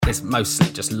it's mostly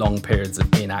just long periods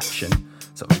of inaction,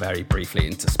 sort of very briefly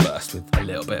interspersed with a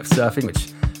little bit of surfing,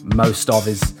 which most of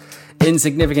is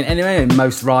insignificant anyway, and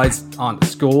most rides aren't a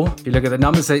score. If you look at the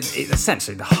numbers,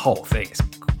 essentially the whole thing is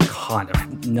kind of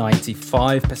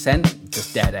 95%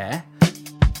 just dead air.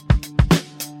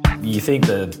 You think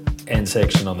the end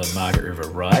section on the Margaret River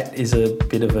right is a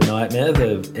bit of a nightmare?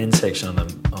 The end section on the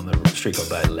Stritcod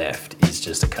Bay left is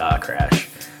just a car crash.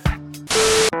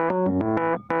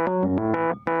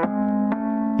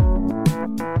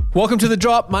 Welcome to The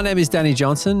Drop. My name is Danny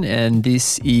Johnson, and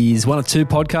this is one of two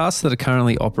podcasts that are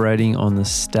currently operating on the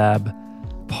Stab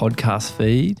podcast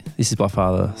feed. This is by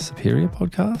far the superior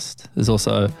podcast. There's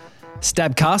also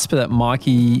Stabcast, but that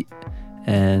Mikey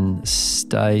and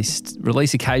Stace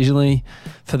release occasionally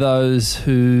for those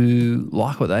who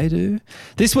like what they do.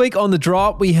 This week on The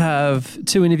Drop, we have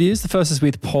two interviews. The first is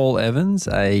with Paul Evans,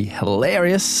 a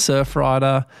hilarious surf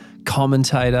rider,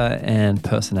 commentator and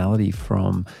personality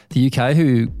from the UK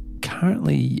who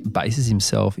currently bases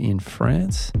himself in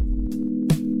France.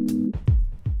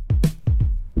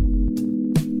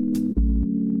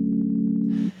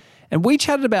 And we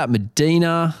chatted about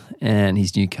Medina and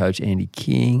his new coach, Andy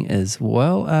King, as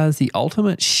well as the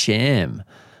ultimate sham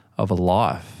of a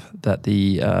life that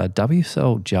the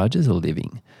WSL judges are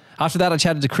living. After that, I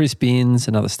chatted to Chris Binns,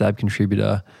 another Stab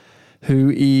contributor,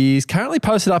 who is currently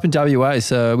posted up in WA.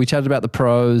 So we chatted about the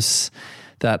pros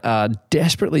that are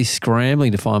desperately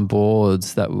scrambling to find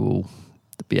boards that will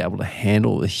be able to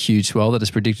handle the huge swell that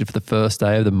is predicted for the first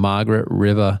day of the Margaret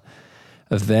River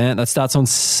event. That starts on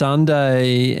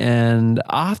Sunday. And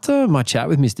after my chat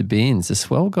with Mr. Binns, the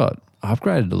swell got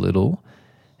upgraded a little.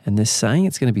 And they're saying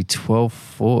it's going to be 12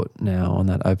 foot now on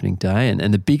that opening day.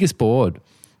 And the biggest board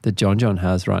that John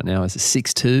has right now is a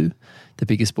 6'2". The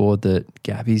biggest board that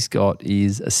Gabby's got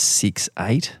is a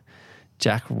 6'8".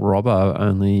 Jack Robbo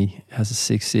only has a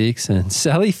 6'6", and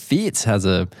Sally Fitz has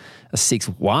a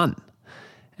 6'1".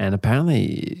 And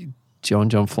apparently John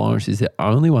Florence is the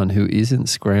only one who isn't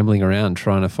scrambling around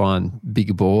trying to find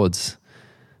bigger boards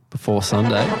before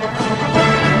Sunday.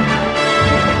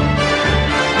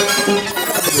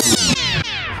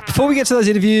 Before we get to those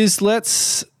interviews,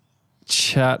 let's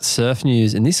chat surf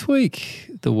news. And this week,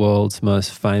 the world's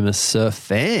most famous surf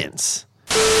fans.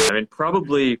 I mean,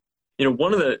 probably,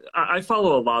 I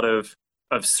follow a lot of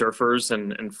surfers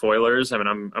and foilers. I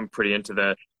mean, I'm pretty into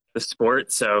the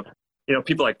sport. So,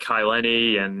 people like Kai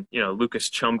Lenny and, Lucas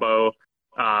Chumbo,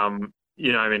 are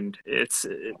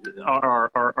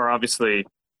obviously,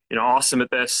 awesome at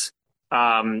this.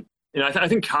 I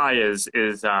think Kai is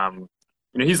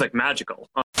he's like magical.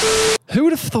 Who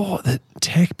would have thought that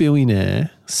tech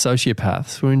billionaire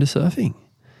sociopaths were into surfing?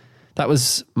 That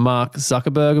was Mark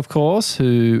Zuckerberg, of course,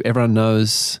 who everyone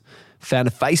knows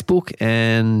founded Facebook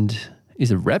and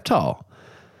is a reptile,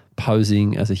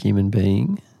 posing as a human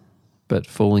being but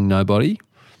fooling nobody.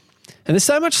 And there's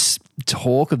so much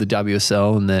talk of the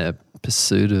WSL and their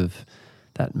pursuit of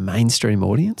that mainstream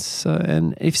audience. So,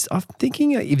 and I'm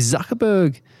thinking if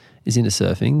Zuckerberg is into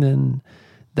surfing, then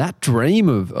that dream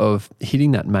of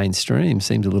hitting that mainstream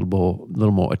seems a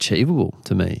little more achievable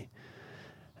to me.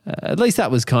 At least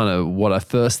that was kind of what I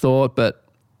first thought. But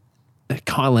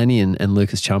Kai Lenny and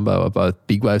Lucas Chumbo are both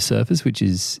big wave surfers, which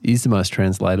is the most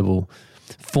translatable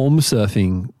form of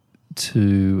surfing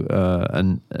to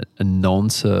a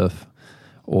non-surf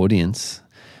audience.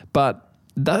 But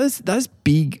those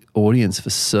big audience for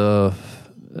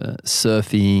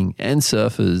surfing and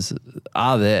surfers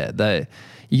are there.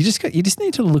 You just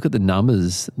need to look at the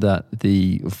numbers that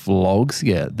the vlogs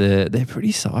get. They're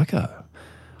pretty psycho.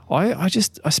 I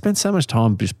spent so much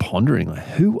time just pondering, like,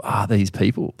 who are these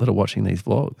people that are watching these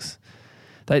vlogs?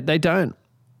 These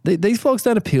vlogs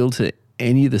don't appeal to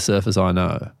any of the surfers I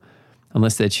know,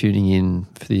 unless they're tuning in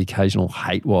for the occasional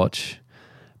hate watch.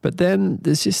 But then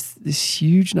there's just this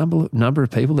huge number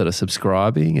of people that are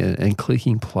subscribing and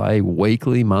clicking play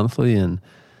weekly, monthly, and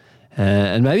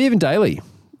maybe even daily.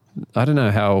 I don't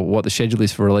know what the schedule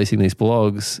is for releasing these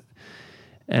blogs.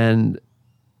 And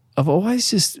I've always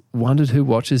just wondered who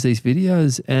watches these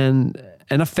videos, and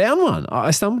I found one.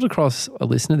 I stumbled across a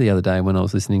listener the other day when I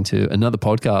was listening to another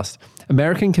podcast.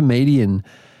 American comedian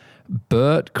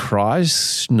Bert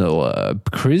Kreisner.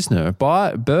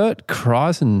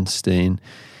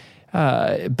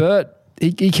 Bert,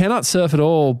 he cannot surf at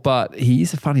all, but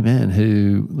he's a funny man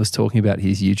who was talking about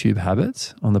his YouTube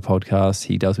habits on the podcast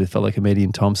he does with fellow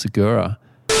comedian Tom Segura.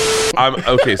 I'm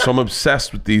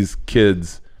obsessed with these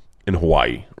kids in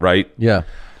Hawaii, right? Yeah.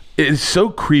 It's so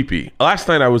creepy. Last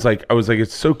night I was like,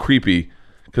 it's so creepy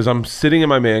because I'm sitting in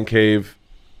my man cave.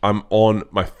 I'm on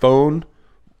my phone.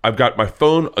 I've got my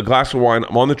phone, a glass of wine.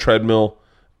 I'm on the treadmill.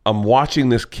 I'm watching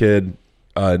this kid,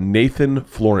 Nathan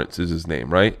Florence is his name,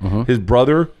 right? His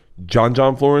brother, John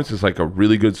Florence, is like a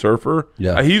really good surfer.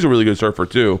 Yeah. He's a really good surfer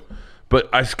too. But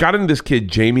I got into this kid,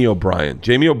 Jamie O'Brien.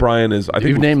 Jamie O'Brien is, I think,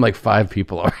 You've named like 5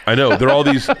 people already. I know. They're all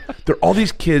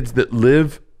these kids that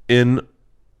live in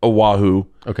Oahu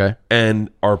Okay. and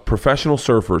are professional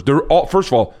surfers. They're all, first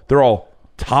of all, they're all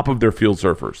top of their field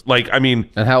surfers. Like, I mean,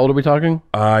 And how old are we talking?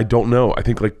 I don't know. I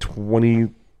think like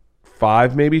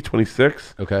 25, maybe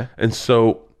 26. Okay. And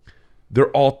so they're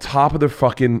all top of their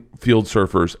fucking field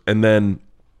surfers. And then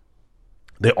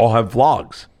they all have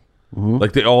vlogs.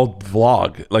 Like they all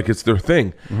vlog. Like it's their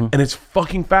thing. And it's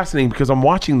fucking fascinating because I'm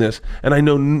watching this and I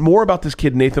know more about this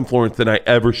kid, Nathan Florence, than I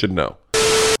ever should know.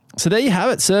 So there you have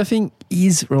it. Surfing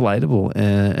is relatable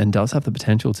and does have the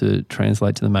potential to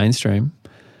translate to the mainstream.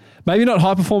 Maybe not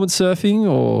high performance surfing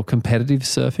or competitive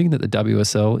surfing that the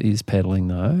WSL is peddling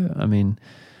though. I mean,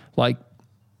 like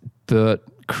Bert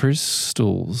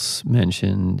Crystals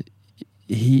mentioned,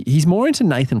 he's more into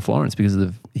Nathan Florence because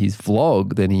of his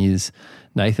vlog than he is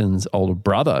Nathan's older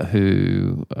brother,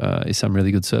 who is some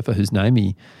really good surfer whose name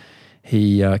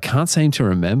he can't seem to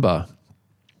remember.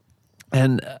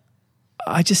 And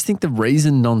I just think the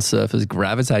reason non-surfers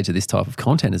gravitate to this type of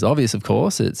content is obvious. Of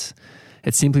course, it's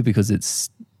simply because it's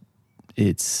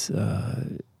easy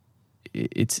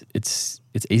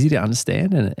to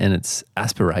understand and it's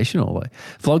aspirational. Like,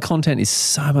 vlog content is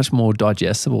so much more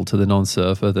digestible to the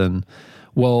non-surfer than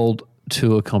world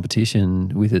tour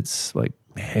competition with its like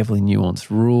heavily nuanced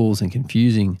rules and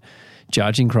confusing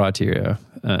judging criteria.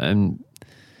 And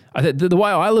the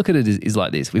way I look at it is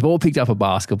like this. We've all picked up a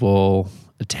basketball,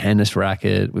 a tennis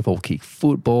racket. We've all kicked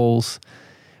footballs.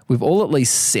 We've all at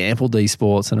least sampled these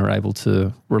sports and are able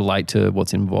to relate to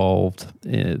what's involved,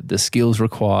 the skills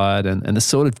required and the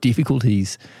sort of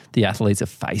difficulties the athletes are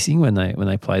facing when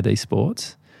they play these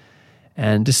sports.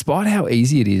 And despite how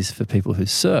easy it is for people who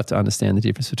surf to understand the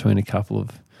difference between a couple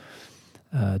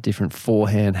of different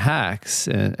forehand hacks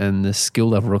and the skill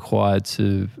level required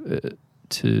to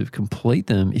complete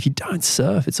them, if you don't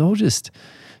surf, it's all just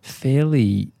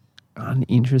fairly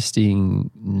uninteresting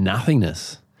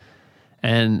nothingness.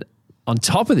 And on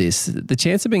top of this, the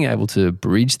chance of being able to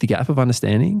bridge the gap of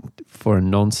understanding for a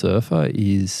non-surfer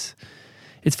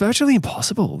it's virtually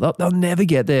impossible. They'll never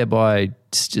get there by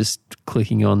just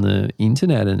clicking on the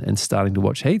internet and starting to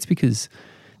watch heats because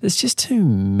there's just too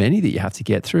many that you have to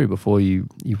get through before you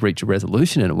reach a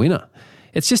resolution and a winner.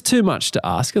 It's just too much to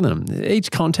ask of them.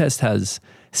 Each contest has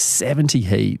 70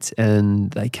 heats and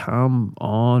they come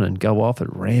on and go off at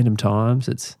random times.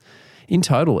 In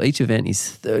total, each event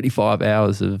is 35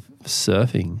 hours of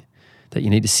surfing that you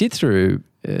need to sit through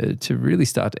to really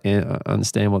start to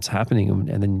understand what's happening.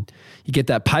 And then you get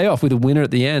that payoff with a winner at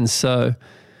the end. So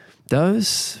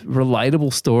those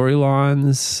relatable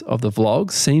storylines of the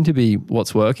vlogs seem to be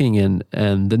what's working.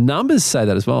 And the numbers say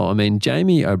that as well. I mean,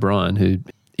 Jamie O'Brien, who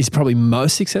is probably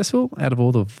most successful out of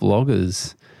all the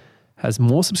vloggers, has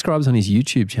more subscribers on his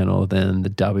YouTube channel than the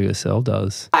WSL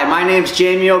does. Hi, my name's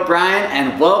Jamie O'Brien,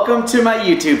 and welcome to my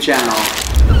YouTube channel.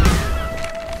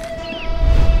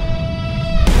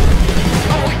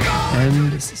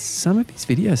 And some of his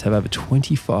videos have over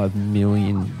 25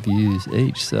 million views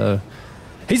each, so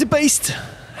he's a beast.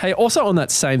 Hey, also on that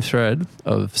same thread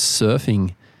of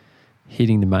surfing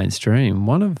hitting the mainstream,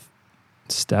 one of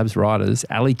Stab's writers,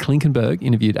 Ali Klinkenberg,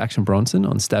 interviewed Action Bronson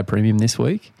on Stab Premium this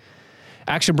week.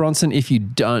 Action Bronson, if you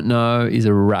don't know, is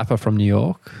a rapper from New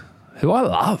York who I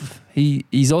love.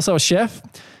 He's also a chef,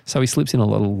 so he slips in a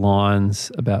lot of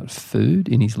lines about food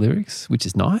in his lyrics, which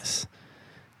is nice.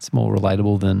 It's more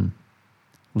relatable than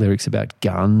lyrics about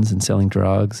guns and selling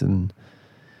drugs and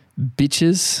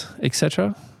bitches,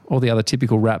 etc. All the other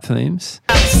typical rap themes.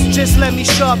 Just let me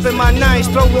sharpen my knives,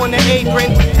 throw on the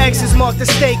apron. X's mark the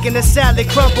steak and the salad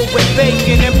crumble with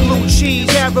bacon and blue cheese.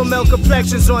 Caramel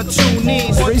complexions on 2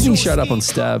 knees. The reason he showed up on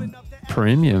Stab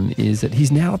Premium is that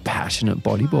he's now a passionate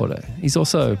bodyboarder. He's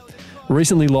also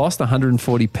recently lost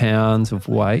 140 pounds of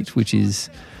weight, which is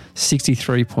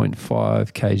 63.5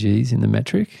 kgs in the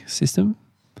metric system.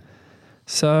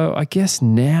 So I guess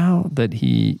now that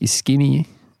he is skinny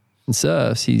and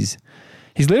surfs, his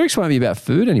lyrics won't be about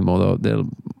food anymore, though. They're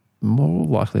more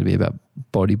likely to be about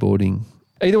bodyboarding.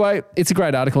 Either way, it's a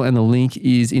great article and the link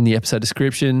is in the episode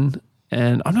description.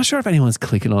 And I'm not sure if anyone's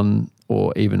clicking on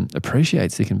or even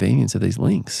appreciates the convenience of these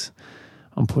links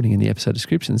I'm putting in the episode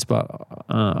descriptions, but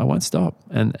I won't stop.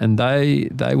 And they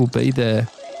will be there.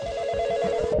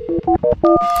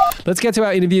 Let's get to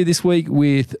our interview this week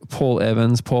with Paul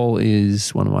Evans. Paul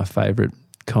is one of my favourite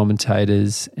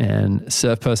commentators and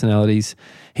surf personalities.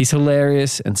 He's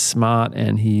hilarious and smart,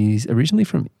 and he's originally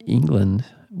from England,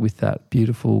 with that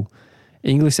beautiful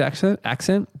English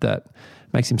accent that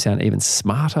makes him sound even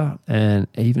smarter and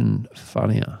even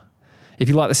funnier. If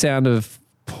you like the sound of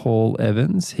Paul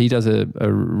Evans, he does a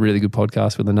really good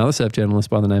podcast with another surf journalist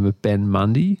by the name of Ben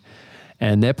Mundy,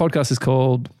 and their podcast is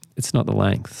called It's Not the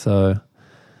Length. So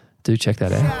do check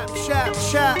that out.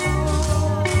 Shop.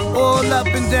 All up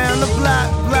and down the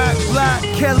block.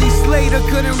 Kelly Slater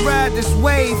couldn't ride this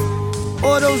wave.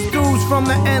 All those dudes from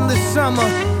the endless summer.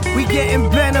 We getting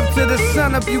bent up to the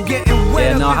sun up. You getting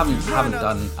wet. Yeah, no, I up haven't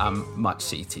done much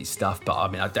CT stuff, but I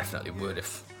mean, I definitely would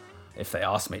if they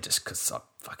asked me, just because I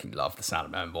fucking love the sound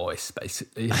of my own voice,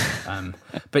 basically.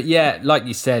 But yeah, like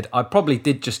you said, I probably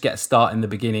did just get a start in the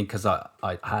beginning because I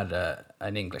had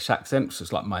an English accent, which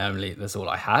was like that's all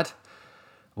I had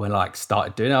when I like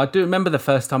started doing it. I do remember the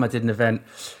first time I did an event,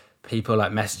 people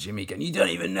like messaging me going, "You don't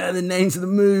even know the names of the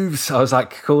moves." I was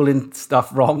like calling stuff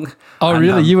wrong. Oh, and,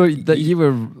 really? You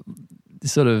were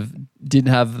sort of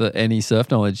didn't have any surf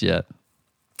knowledge yet.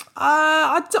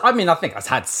 I mean, I think I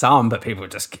had some, but people were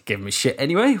just giving me shit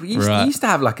anyway. We used to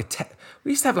have like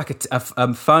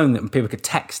a phone that people could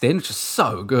text in, which was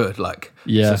so good. Like,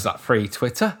 it's just like free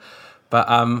Twitter. But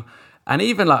and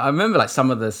even like I remember like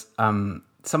some of the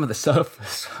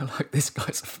surfers were like, "This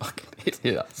guy's a fucking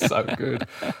idiot." That's so good.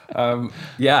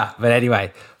 But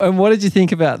anyway. And what did you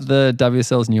think about the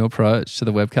WSL's new approach to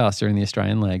the webcast during the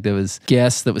Australian leg? There was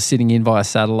guests that were sitting in via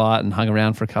satellite and hung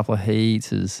around for a couple of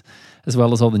heats as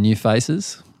well as all the new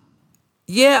faces.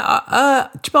 Yeah,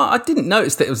 I didn't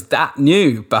notice that it was that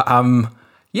new, but I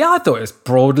thought it was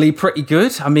broadly pretty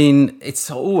good. I mean, it's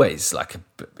always like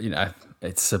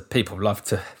it's people love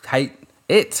to hate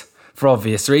it for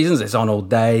obvious reasons. It's on all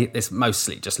day. It's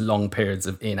mostly just long periods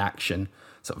of inaction,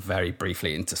 sort of very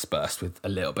briefly interspersed with a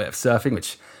little bit of surfing,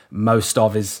 which most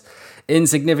of is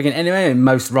insignificant anyway, and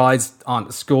most rides aren't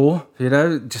a score.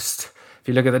 Just if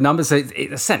you look at the numbers, it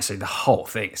essentially the whole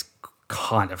thing is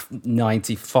kind of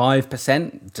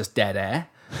 95% just dead air.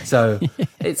 So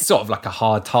it's sort of like a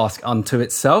hard task unto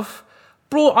itself.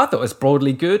 I thought it was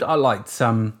broadly good. I liked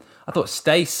I thought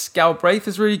Stace Galbraith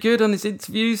was really good on his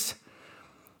interviews.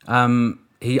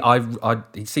 He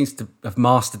seems to have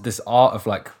mastered this art of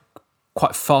like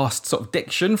quite fast sort of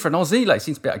diction for an Aussie. Like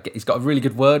he's got a really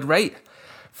good word rate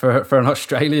for an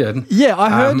Australian. Yeah,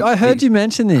 I heard you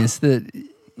mention this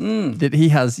that he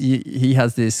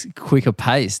has this quicker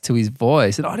pace to his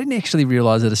voice, and I didn't actually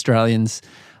realise that Australians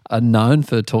are known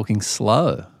for talking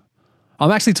slow.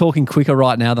 I'm actually talking quicker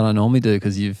right now than I normally do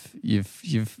because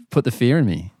you've put the fear in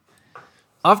me.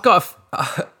 I've got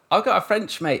a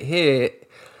French mate here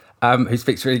who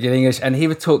speaks really good English, and he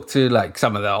would talk to like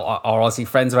some of our Aussie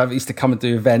friends who used to come and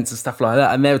do events and stuff like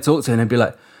that, and they would talk to him and be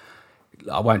like,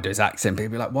 I won't do his accent, but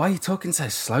he'd be like, "Why are you talking so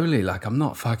slowly? Like, I'm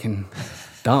not fucking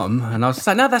dumb." And I was just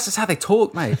like, "No, that's just how they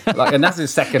talk, mate." Like, and that's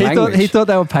his second language. He thought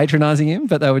they were patronising him,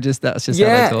 but that's just how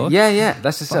they talk. Yeah.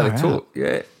 That's just how they talk.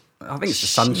 Yeah, I think it's the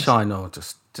sunshine or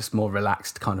just more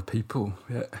relaxed kind of people.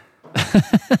 Yeah.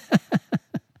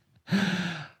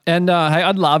 And hey, I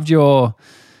loved your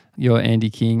Andy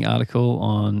King article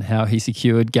on how he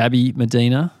secured Gabby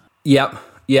Medina. Yep.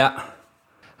 Yeah.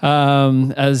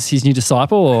 As his new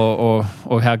disciple,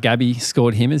 or how Gabby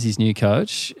scored him as his new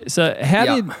coach. So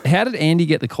how did Andy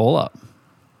get the call up?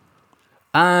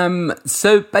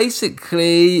 So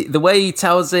basically, the way he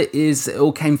tells it is it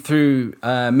all came through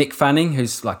Mick Fanning,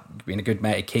 who's like been a good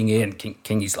mate of Kingy, and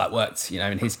Kingy's like worked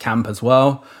in his camp as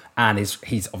well, and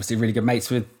he's obviously really good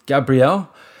mates with Gabrielle.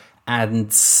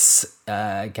 And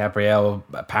Gabrielle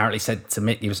apparently said to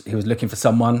Mick he was looking for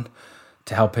someone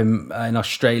to help him in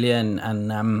Australia,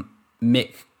 and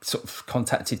Mick sort of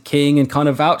contacted King and kind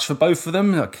of vouched for both of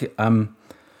them. Like,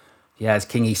 as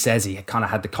Kingy says, he kind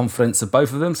of had the confidence of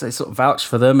both of them, so he sort of vouched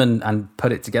for them and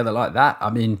put it together like that.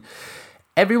 I mean,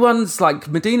 everyone's like,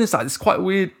 Medina's like this quite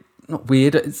weird, not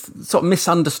weird, it's sort of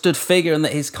misunderstood figure, and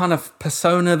that his kind of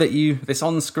persona this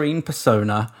on-screen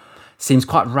persona seems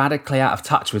quite radically out of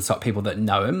touch with sort of people that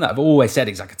know him, that have always said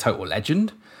he's like a total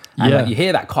legend. And like, you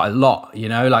hear that quite a lot,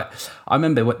 like I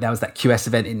remember there was that QS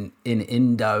event in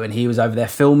Indo, and he was over there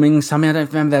filming something. I don't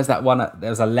remember, there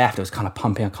was a left, it was kind of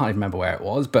pumping, I can't even remember where it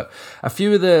was, but a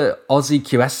few of the Aussie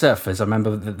QS surfers, I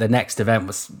remember the next event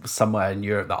was somewhere in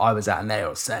Europe that I was at, and they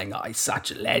were saying, "Oh, he's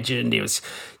such a legend, he was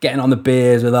getting on the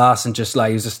beers with us," and just like,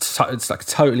 he was it's like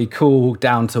totally cool,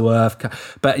 down to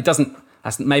earth. But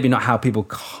that's maybe not how people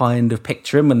kind of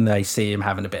picture him when they see him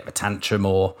having a bit of a tantrum,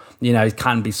 or, he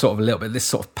can be sort of a little bit this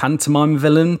sort of pantomime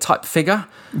villain type figure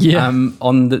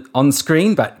on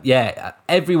screen. But yeah,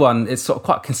 everyone, it's sort of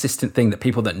quite a consistent thing that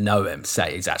people that know him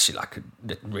say he's actually like a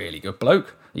really good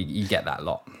bloke. You get that a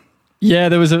lot. Yeah,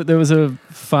 there was a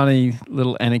funny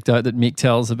little anecdote that Mick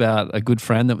tells about a good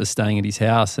friend that was staying at his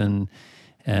house, and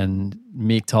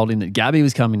Mick told him that Gabby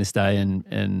was coming to stay,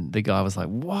 and the guy was like,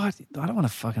 "What? I don't want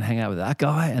to fucking hang out with that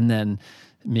guy." And then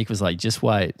Mick was like, "Just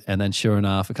wait." And then sure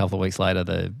enough, a couple of weeks later,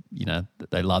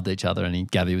 they loved each other,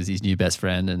 and Gabby was his new best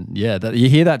friend. And yeah, you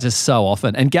hear that just so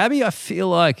often. And Gabby, I feel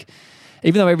like,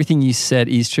 even though everything you said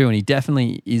is true, and he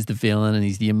definitely is the villain, and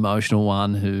he's the emotional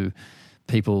one who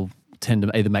people tend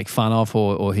to either make fun of,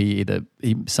 or he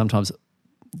sometimes,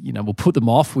 will put them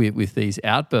off with these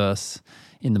outbursts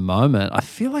in the moment. I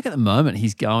feel like at the moment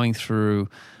he's going through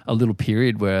a little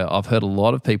period where I've heard a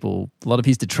lot of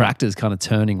his detractors kind of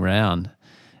turning round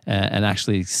and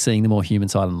actually seeing the more human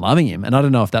side and loving him. And I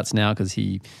don't know if that's now because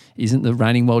he isn't the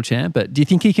reigning world champ, but do you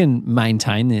think he can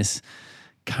maintain this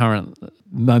current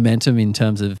momentum in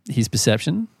terms of his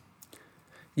perception?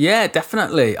 Yeah,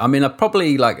 definitely. I mean,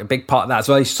 probably like a big part of that as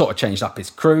well. He sort of changed up his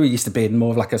crew. He used to be in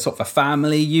more of like a sort of a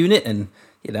family unit, and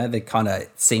they kind of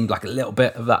seemed like a little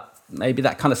bit of that, maybe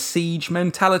that kind of siege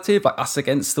mentality of like us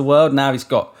against the world. Now he's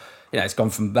got, it's gone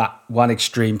from that one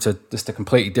extreme to just a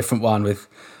completely different one with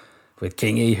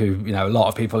Kingy, who a lot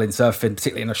of people in surfing,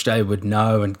 particularly in Australia, would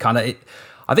know. And kind of,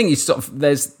 I think he's sort of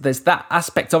there's that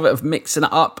aspect of it of mixing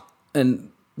it up,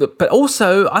 but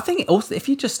also I think if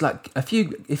you just like if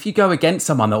you go against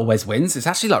someone that always wins, it's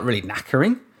actually like really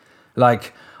knackering.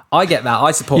 Like I get that.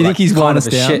 I support. You think he's worn us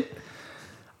down? Shit.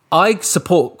 I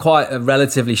support quite a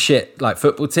relatively shit like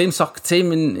football team, soccer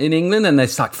team in England, and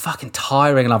it's like fucking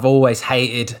tiring. And I've always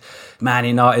hated Man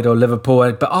United or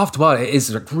Liverpool, but after a while it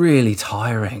is really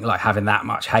tiring, like having that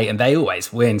much hate, and they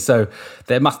always win. So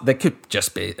there could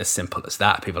just be as simple as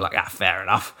that. People are like, fair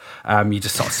enough. You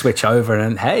just sort of switch over,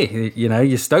 and hey,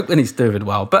 you're stoked when he's doing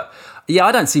well. But yeah,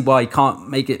 I don't see why he can't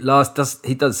make it last.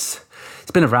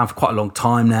 It's been around for quite a long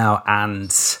time now, and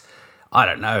I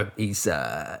don't know. He's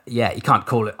you can't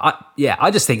call it. I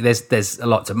just think there's a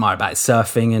lot to admire about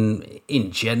surfing, and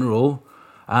in general,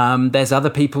 there's other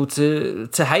people to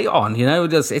hate on.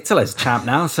 Italo's champ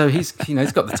now, so he's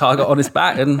got the target on his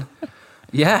back, and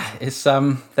it's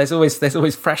there's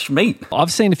always fresh meat.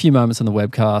 I've seen a few moments on the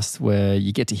webcast where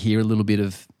you get to hear a little bit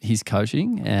of his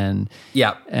coaching, and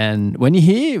when you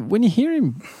hear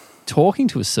him talking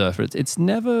to a surfer, it's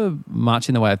never much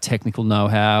in the way of technical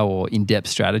know-how or in-depth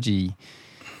strategy.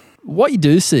 What you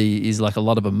do see is like a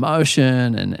lot of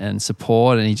emotion and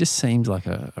support, and he just seems like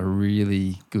a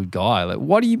really good guy. Like,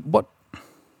 what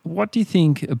do you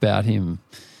think about him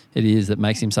it is that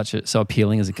makes him so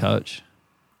appealing as a coach?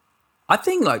 I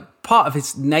think like part of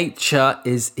his nature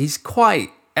is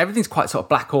everything's quite sort of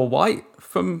black or white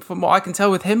from what I can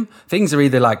tell with him. Things are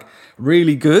either like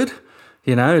really good,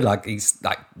 like he's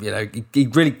like, he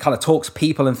really kind of talks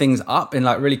people and things up in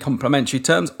like really complimentary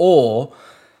terms, or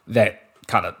they're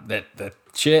kind of the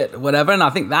shit, whatever. And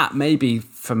I think that maybe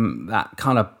from that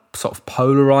kind of sort of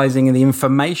polarizing in the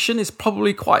information is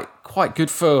probably quite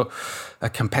good for a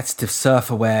competitive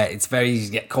surfer where it's very easy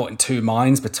to get caught in two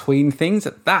minds between things.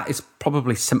 That is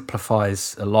probably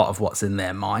simplifies a lot of what's in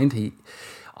their mind.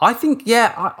 I think,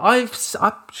 I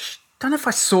don't know if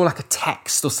I saw like a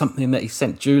text or something that he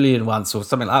sent Julian once or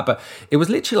something like that, but it was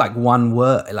literally like one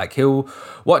word. Like he'll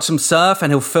watch some surf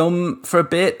and he'll film for a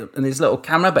bit in his little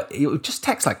camera, but he'll just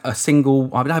text like a single,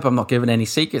 I hope I'm not giving any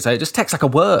secrets, so he just text like a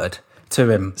word to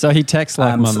him. So he texts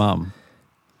like my mum.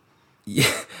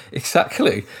 Yeah,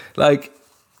 exactly. Like,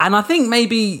 and I think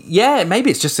maybe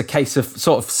it's just a case of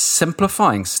sort of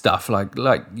simplifying stuff.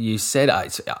 Like you said,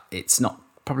 it's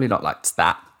probably not like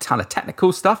that kind of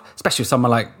technical stuff, especially with someone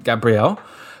like Gabriel.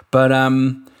 But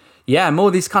more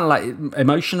of these kind of like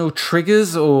emotional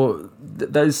triggers, or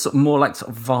those sort of more like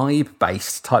sort of vibe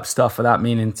based type stuff, without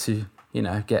meaning to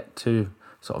get too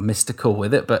sort of mystical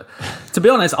with it. But to be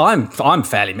honest, I'm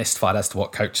fairly mystified as to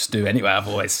what coaches do anyway. I've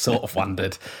always sort of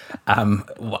wondered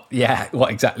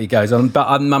what exactly goes on. But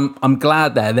I'm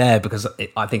glad they're there, because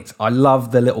I think I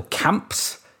love the little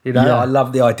camps. I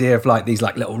love the idea of like these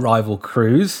like little rival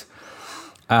crews.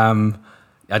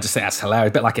 I just think that's hilarious.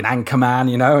 A bit like an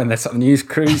Anchorman, and there's sort of news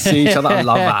crews see each other. I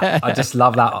love that. I just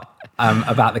love that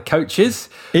about the coaches.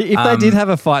 If they did have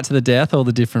a fight to the death, all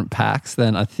the different packs,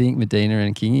 then I think Medina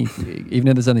and Kingy, even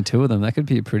though there's only two of them, that could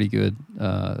be a pretty good.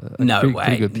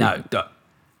 Pretty good pick.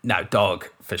 No, Dog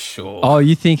for sure. Oh,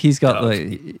 you think he's got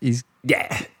definitely. He's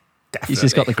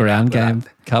just got the ground game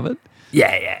covered?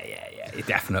 Yeah,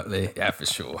 definitely. Yeah, for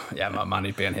sure. Yeah, my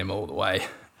money'd be on him all the way.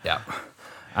 Yeah.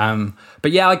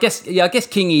 But I guess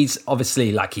Kingy's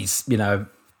obviously like he's an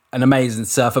amazing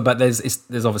surfer, but there's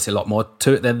obviously a lot more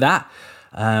to it than that.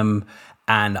 And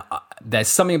there's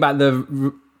something about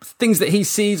the things that he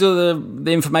sees or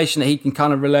the information that he can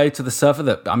kind of relay to the surfer.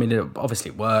 That I mean, it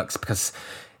obviously works because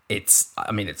it's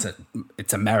a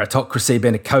meritocracy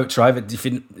being a coach, right?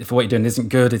 If what you're doing isn't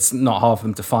good, it's not hard for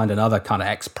them to find another kind of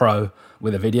ex-pro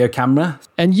with a video camera.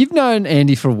 And you've known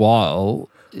Andy for a while.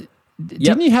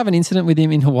 Didn't you have an incident with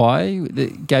him in Hawaii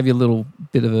that gave you a little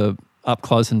bit of a up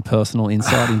close and personal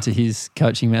insight into his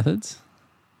coaching methods?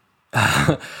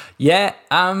 Yeah,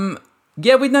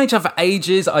 we'd known each other for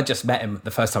ages. I just met him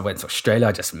the first time I went to Australia.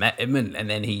 I just met him, and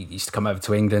then he used to come over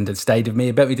to England and stayed with me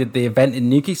a bit. We did the event in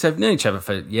Newquay, so we've known each other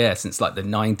for since like the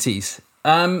 90s.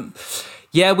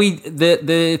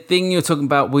 The thing you're talking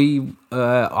about,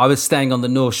 I was staying on the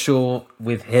North Shore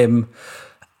with him,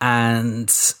 and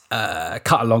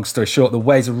cut a long story short, the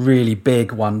waves were really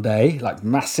big one day, like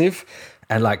massive,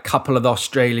 and like a couple of the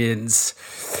Australians.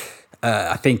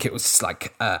 I think it was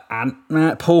like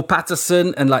Paul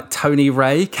Patterson and like Tony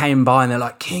Ray came by and they're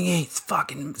like, Kingy,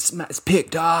 it's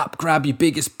picked up, grab your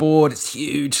biggest board, it's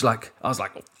huge. Like, I was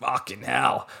like, oh, fucking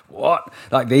hell, what?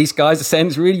 Like, these guys are saying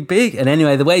it's really big. And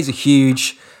anyway, the waves are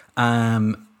huge,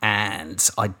 and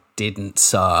I didn't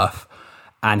surf.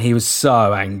 And he was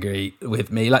so angry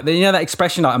with me. Like, you know that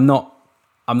expression, like, I'm not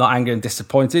angry and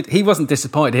disappointed. He wasn't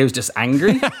disappointed, he was just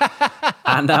angry.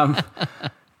 And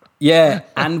yeah,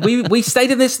 and we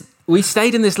stayed in this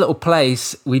little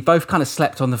place. We both kind of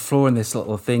slept on the floor in this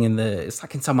little thing it's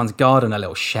like in someone's garden, a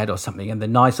little shed or something. And the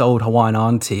nice old Hawaiian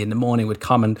auntie in the morning would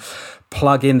come and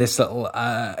plug in this little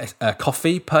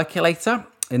coffee percolator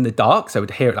in the dark. So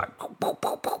we'd hear it like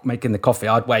making the coffee.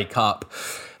 I'd wake up,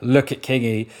 look at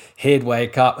Kingy, he'd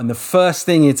wake up, and the first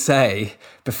thing he'd say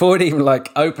before he'd even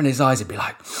like open his eyes, he'd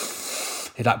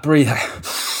breathe like,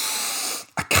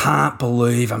 I can't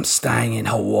believe I'm staying in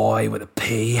Hawaii with a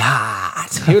pea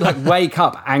hat. He would like wake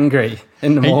up angry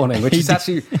in the morning, which is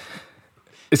actually,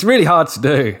 it's really hard to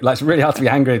do. Like, it's really hard to be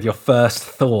angry with your first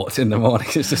thought in the morning.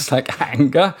 It's just like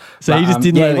anger. So he just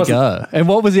didn't let it go. And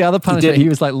what was the other punishment? He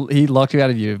was like, he locked you out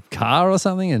of your car or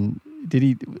something? And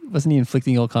wasn't he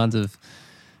inflicting all kinds of...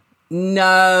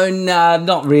 No,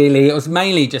 not really. It was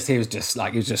mainly just, he was just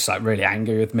like really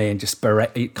angry with me and just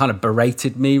he kind of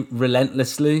berated me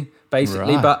relentlessly,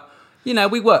 basically. Right. But, you know,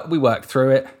 we worked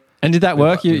through it. And did that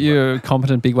work? You're a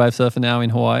competent big wave surfer now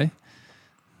in Hawaii?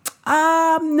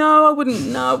 No, I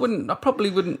wouldn't. I probably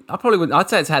wouldn't. I'd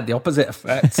say it's had the opposite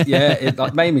effect. Yeah,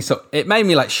 it made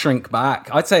me like shrink back.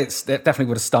 I'd say it definitely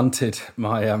would have stunted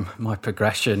my my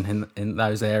progression in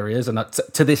those areas. And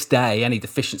to this day, any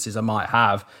deficiencies I might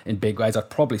have in big waves, I'd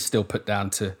probably still put down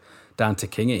to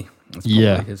Kingy. It's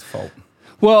probably his fault.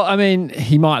 Well, I mean,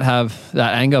 he might have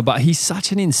that anger, but he's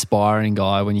such an inspiring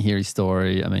guy when you hear his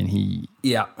story. I mean, he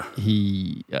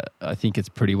I think it's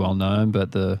pretty well known,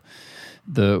 but the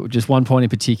just one point in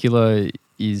particular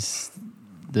is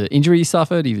the injury he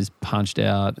suffered. He was punched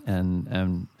out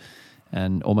and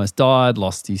almost died,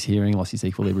 lost his hearing, lost his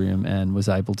equilibrium, and was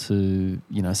able to,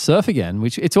 you know, surf again,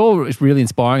 which it's really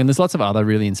inspiring. And there's lots of other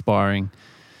really inspiring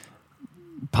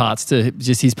parts to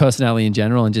just his personality in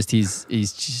general and just his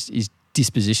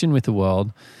disposition with the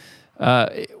world.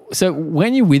 So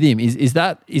when you're with him, is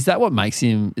that what makes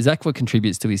him? Is that what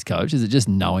contributes to his coach? Is it just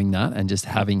knowing that and just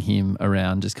having him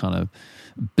around, just kind of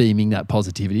beaming that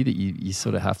positivity that you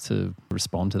sort of have to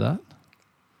respond to that?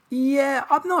 Yeah,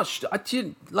 I'm not sure.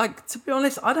 To be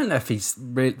honest, I don't know if he's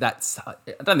really. I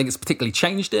don't think it's particularly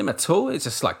changed him at all. It's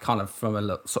just like kind of from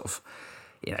a sort of,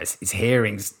 you know, his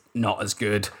hearing's not as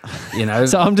good, you know.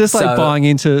 So I'm just like buying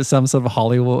into some sort of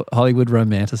Hollywood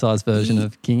romanticized version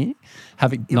of Kingy,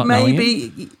 knowing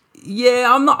him.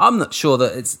 Yeah, I'm not sure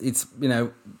that it's you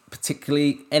know,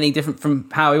 particularly any different from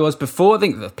how he was before. I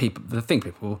think the thing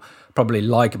people probably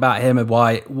like about him and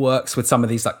why it works with some of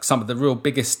these, like some of the real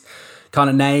biggest kind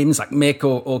of names like Mick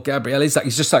or Gabrielle, is like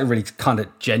he's just like really kind of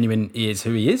genuine. He is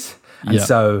who he is, and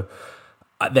so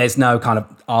there's no kind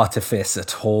of artifice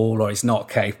at all, or he's not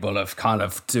capable of kind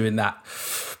of doing that.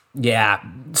 Yeah,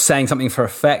 saying something for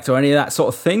effect or any of that sort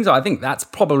of things. I think that's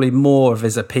probably more of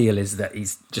his appeal, is that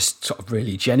he's just sort of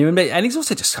really genuine. And he's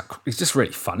also he's just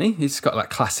really funny. He's got like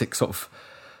classic sort of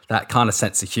that kind of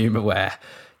sense of humor where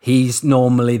he's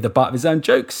normally the butt of his own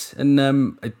jokes. And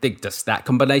I think just that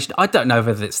combination, I don't know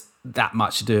whether it's that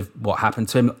much to do with what happened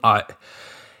to him.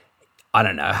 I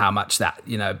don't know how much that,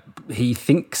 you know, he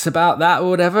thinks about that or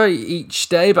whatever each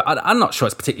day, but I'm not sure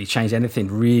it's particularly changed anything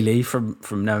really from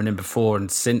knowing him before and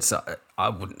since. I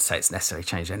wouldn't say it's necessarily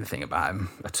changed anything about him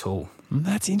at all.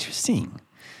 That's interesting.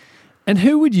 And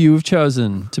who would you have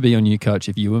chosen to be your new coach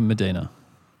if you were Medina?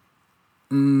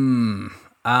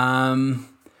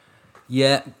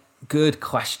 Yeah, good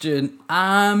question.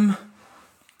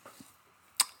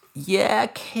 Yeah,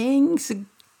 King's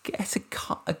guess a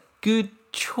good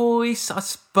choice, I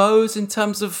suppose, in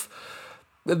terms of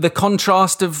the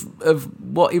contrast of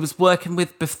what he was working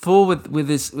with before with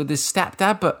his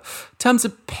stepdad. But in terms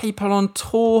of people on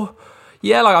tour,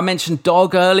 yeah, like I mentioned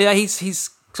Dog earlier,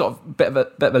 he's sort of a bit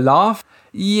of a laugh.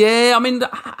 Yeah, I mean,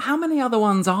 how many other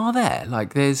ones are there?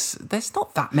 Like, there's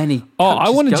not that many. Oh, I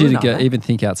wanted you to even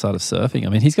think outside of surfing. I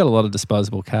mean, he's got a lot of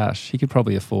disposable cash. He could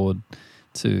probably afford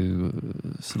to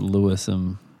sort of lure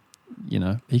some,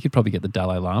 he could probably get the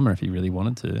Dalai Lama if he really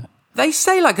wanted to. They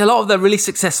say like a lot of the really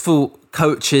successful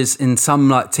coaches in some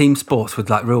like team sports with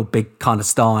like real big kind of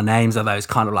star names are those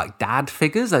kind of like dad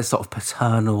figures, those sort of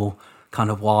paternal kind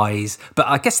of wise. But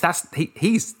I guess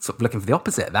he's sort of looking for the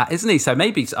opposite of that, isn't he? So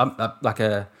maybe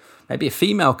maybe a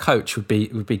female coach would be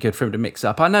good for him to mix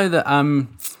up. I know that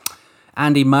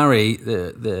Andy Murray,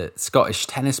 the Scottish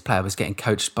tennis player, was getting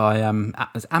coached by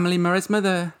was Amélie Mauresmo,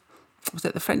 the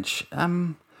French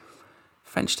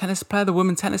tennis player, the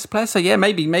woman tennis player. So yeah,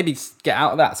 maybe get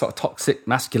out of that sort of toxic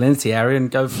masculinity area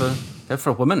and go for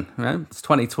a woman. It's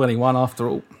 2021 after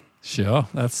all. Sure,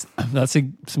 that's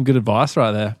some good advice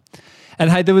right there. And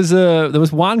hey, there was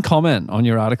one comment on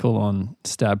your article on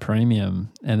Stab Premium,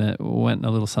 and it went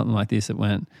a little something like this. It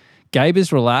went, "Gabe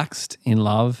is relaxed, in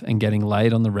love, and getting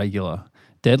laid on the regular.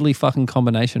 Deadly fucking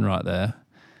combination right there."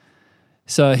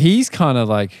 So he's kind of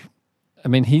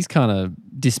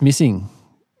dismissing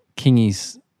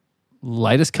Kingy's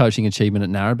latest coaching achievement at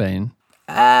Narrabeen.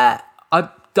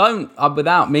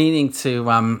 Without meaning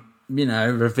to,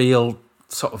 reveal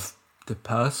sort of the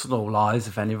personal lives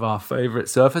of any of our favourite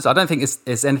surfers, I don't think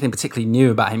there's anything particularly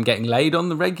new about him getting laid on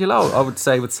the regular. I would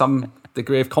say with some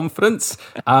degree of confidence.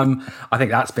 I think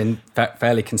that's been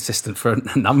fairly consistent for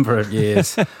a number of years.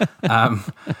 So I'm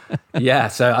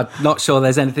not sure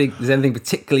there's anything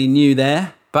particularly new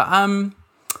there. But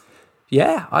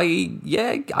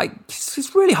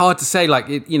it's really hard to say,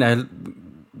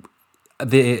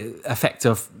 the effect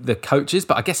of the coaches,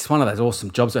 but I guess it's one of those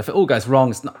awesome jobs where if it all goes wrong,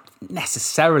 it's not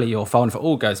necessarily your fault. If it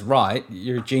all goes right,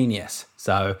 you're a genius.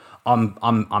 So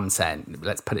I'm saying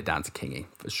let's put it down to Kingy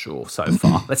for sure so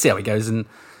far. Let's see how it goes in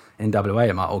WA.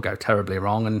 It might all go terribly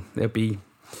wrong and they'll be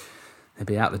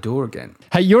out the door again.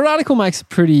 Hey, your article makes a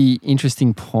pretty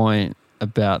interesting point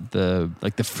about the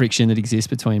friction that exists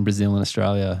between Brazil and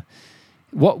Australia.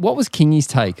 What was Kingy's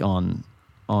take on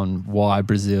why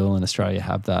Brazil and Australia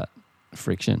have that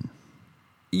friction?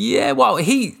 Yeah, well,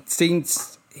 he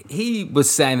was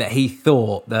saying that he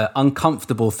thought the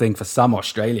uncomfortable thing for some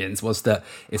Australians was that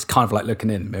it's kind of like looking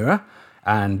in the mirror,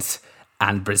 and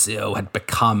Brazil had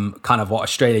become kind of what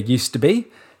Australia used to be.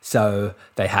 So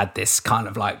they had this kind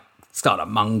of like start a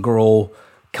mongrel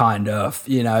kind of,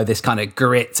 this kind of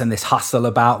grit and this hustle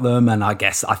about them. And I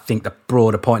think the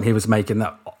broader point he was making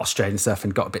that Australian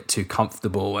surfing got a bit too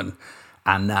comfortable and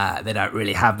they don't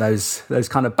really have those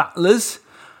kind of battlers.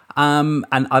 And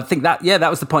I think that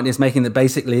was the point he was making, that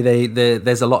basically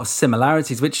there's a lot of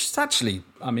similarities, which is actually,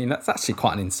 that's actually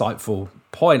quite an insightful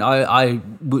point. I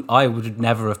would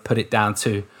never have put it down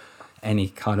to any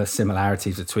kind of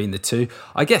similarities between the two.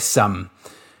 I guess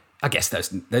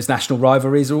those national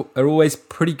rivalries are always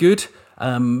pretty good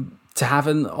to have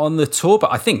on the tour,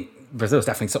 but I think Brazil's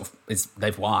definitely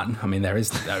they've won. There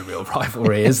is no real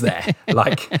rivalry, is there?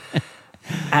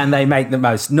 And they make the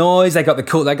most noise. They got a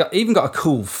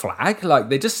cool flag. Like,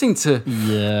 they just seem to.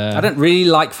 Yeah. I don't really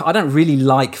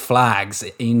like flags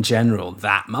in general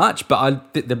that much,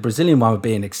 but the Brazilian one would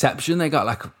be an exception. They got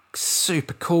like a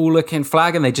super cool looking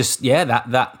flag, and they just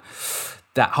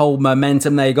that whole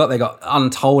momentum they got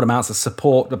untold amounts of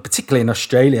support, particularly in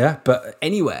Australia, but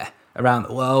anywhere around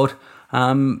the world.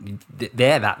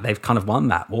 They've kind of won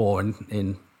that war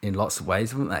in lots of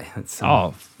ways, haven't they?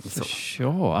 For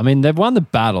sure. They've won the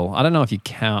battle. I don't know if you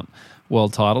count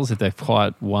world titles, if they've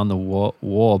quite won the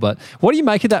war, but what do you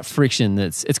make of that friction?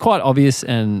 It's quite obvious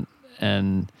and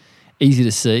easy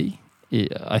to see,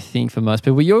 I think, for most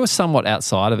people. You're somewhat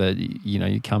outside of it.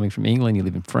 You're coming from England, you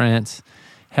live in France.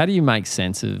 How do you make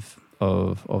sense of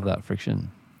that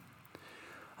friction?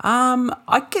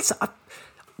 I guess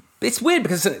it's weird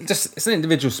because it's an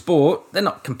individual sport. They're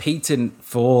not competing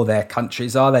for their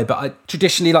countries, are they? But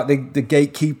traditionally, like the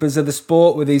gatekeepers of the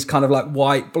sport were these kind of like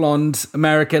white, blonde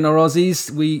American or Aussies.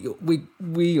 You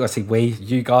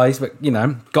guys, but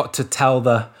got to tell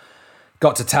the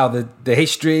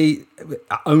history,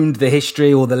 owned the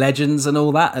history, all the legends and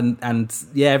all that, and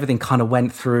everything kind of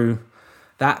went through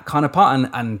that kind of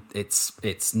part, and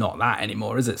it's not that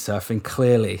anymore, is it? Surfing,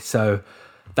 clearly. So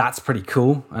that's pretty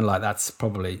cool, and that's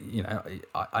probably,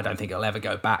 I don't think it'll ever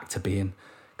go back to being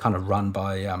kind of run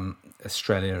by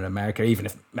Australia and America, even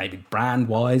if maybe brand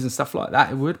wise and stuff like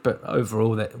that it would. But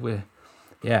overall,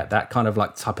 that kind of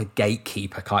like type of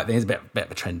gatekeeper kind of thing is a bit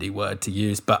of a trendy word to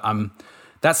use, but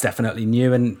that's definitely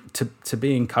new and to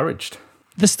be encouraged.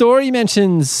 The story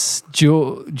mentions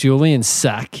Julian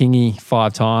sacked Kingy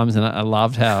 5 times, and I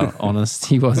loved how honest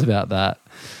he was about that.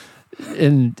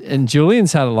 And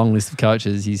Julian's had a long list of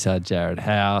coaches. He's had Jared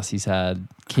House, he's had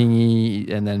Kingy,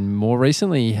 and then more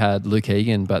recently he had Luke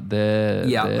Egan, but they're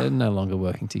no longer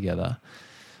working together.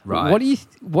 Right.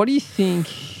 What do you think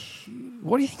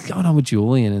going on with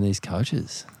Julian and these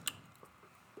coaches?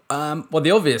 Well,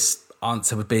 the obvious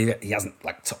answer would be that he hasn't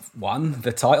like won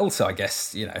the title, so I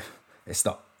guess it's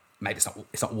not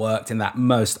worked in that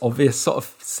most obvious sort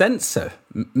of sense. So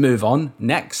move on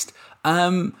next.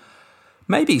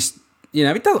 Maybe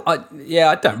it doesn't.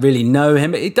 I don't really know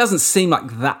him. It doesn't seem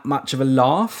like that much of a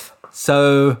laugh.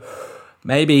 So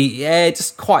maybe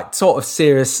just quite sort of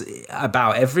serious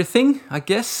about everything, I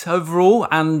guess overall.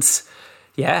 And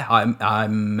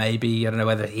I'm maybe, I don't know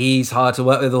whether he's hard to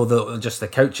work with or just the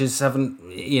coaches haven't.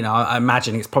 I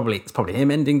imagine it's probably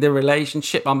him ending the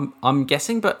relationship. I'm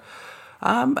guessing, but.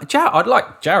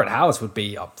 Jared Howes would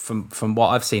be, from what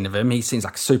I've seen of him, he seems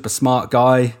like a super smart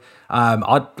guy.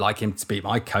 I'd like him to be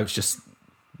my coach, just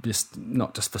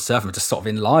not just for surfing, but just sort of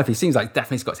in life. He seems like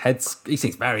definitely he's got his head. He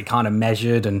seems very kind of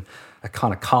measured and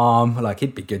kind of calm. Like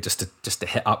he'd be good just to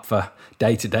hit up for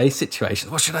day-to-day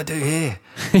situations. What should I do here?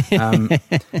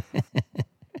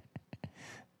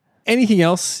 Anything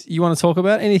else you want to talk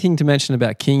about? Anything to mention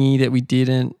about Kingy that we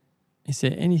didn't? Is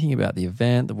there anything about the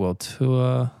event, the World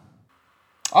Tour?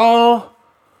 Oh,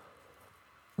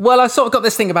 well, I sort of got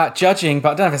this thing about judging,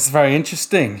 but I don't know if it's very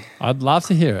interesting. I'd love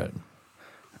to hear it.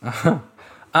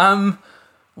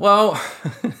 Well,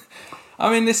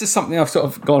 I mean, this is something I've sort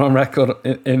of gone on record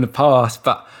in the past,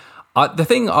 but the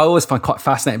thing I always find quite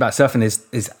fascinating about surfing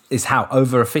is how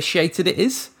over officiated it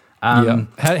is.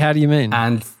 How do you mean?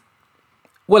 And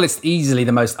well, it's easily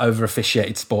the most over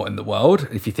officiated sport in the world.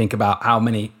 If you think about how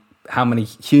many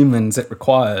humans it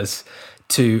requires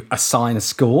to assign a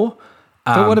score.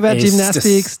 But what about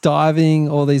gymnastics, diving,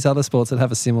 all these other sports that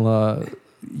have a similar,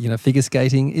 figure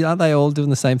skating? Aren't they all doing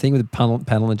the same thing with a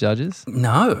panel of judges?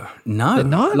 No. They're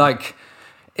not? Like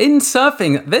in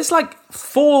surfing, there's like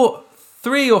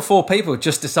 3 or 4 people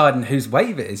just deciding whose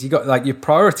wave it is. You got like your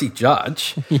priority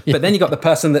judge, but then you got the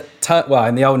person that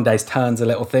in the olden days turns a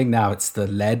little thing. Now it's the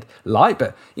LED light,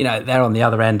 but they're on the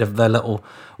other end of the little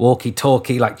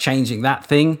walkie-talkie, like changing that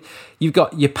thing. You've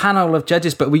got your panel of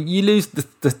judges, but you lose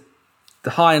the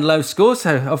high and low scores.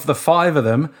 So of the 5 of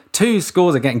them, 2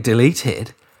 scores are getting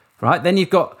deleted, right? Then you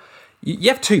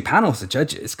have 2 panels of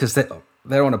judges because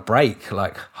they're on a break,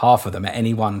 like half of them at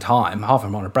any one time. Half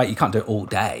of them on a break. You can't do it all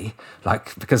day,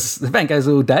 because the event goes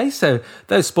all day. So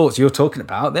those sports you're talking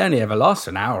about, they only ever last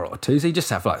an hour or 2. So you just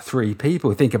have like 3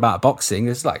 people. Think about boxing.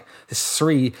 There's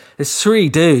 3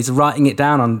 dudes writing it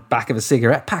down on the back of a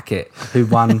cigarette packet who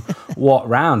won what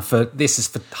round this is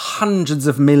for hundreds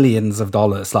of millions of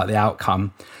dollars, like the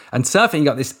outcome. And surfing, you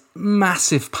got this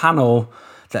massive panel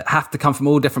that have to come from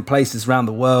all different places around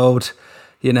the world.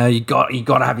 You got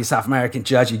to have your South American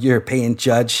judge, your European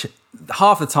judge.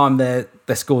 Half the time their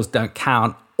scores don't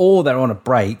count, or they're on a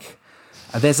break.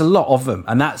 There's a lot of them,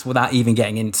 and that's without even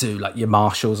getting into like your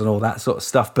marshals and all that sort of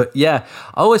stuff. But yeah,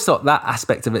 I always thought that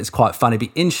aspect of it is quite fun. It'd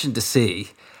be interesting to see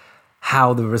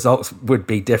how the results would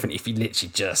be different if you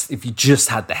just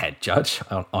had the head judge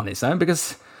on its own.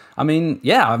 Because I mean,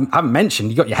 I haven't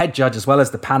mentioned you got your head judge as well as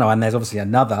the panel, and there's obviously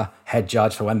another head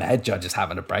judge for when the head judge is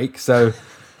having a break. So.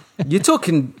 You're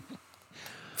talking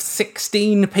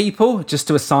 16 people just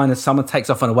to assign, as someone takes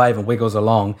off on a wave and wiggles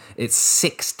along. It's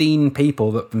 16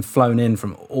 people that have been flown in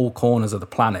from all corners of the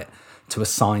planet to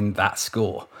assign that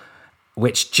score,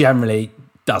 which generally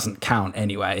doesn't count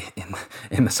anyway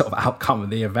in the sort of outcome of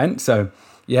the event. So,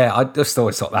 yeah, I just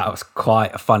always thought that was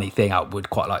quite a funny thing. I would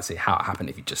quite like to see how it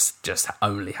happened if you just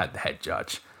only had the head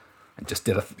judge and just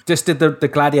did the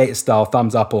gladiator style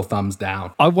thumbs up or thumbs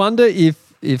down. I wonder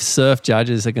if surf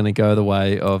judges are going to go the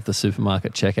way of the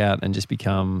supermarket checkout and just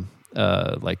become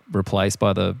replaced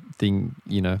by the thing,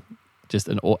 just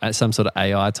some sort of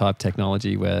AI type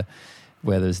technology where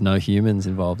there's no humans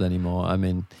involved anymore. I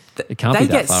mean, it can't be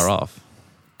that far off.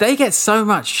 They get so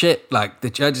much shit, like the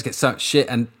judges get so much shit,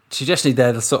 and traditionally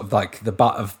they're the sort of like the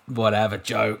butt of whatever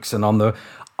jokes and I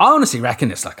honestly reckon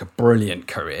it's like a brilliant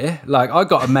career. Like I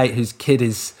got a mate whose kid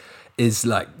is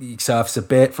like, he surfs a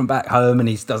bit from back home and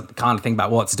he doesn't kind of think about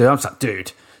what to do. I'm just like,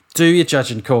 dude, do your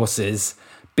judging courses,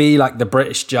 be like the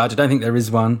British judge. I don't think there is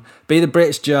one. Be the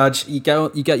British judge.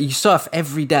 You surf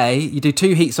every day. You do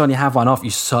 2 heats on, you have one off, you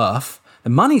surf. The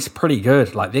money's pretty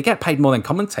good. Like, they get paid more than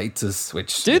commentators,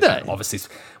 which do they? Obviously,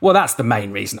 well, that's the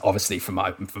main reason, obviously, for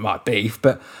my beef.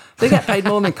 But they get paid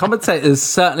more than commentators,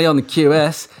 certainly on the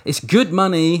QS. It's good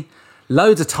money,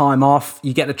 loads of time off.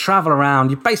 You get to travel around.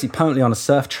 You're basically permanently on a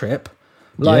surf trip.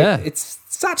 Like, it's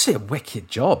actually a wicked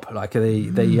job. Like,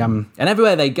 and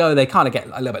everywhere they go, they kind of get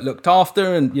a little bit looked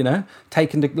after, and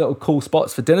taken to little cool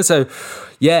spots for dinner. So,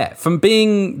 yeah, from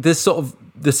being the sort of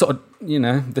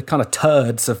the kind of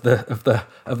turds of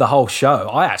the whole show,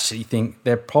 I actually think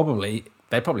they probably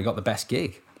got the best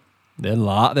gig. They're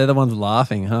the ones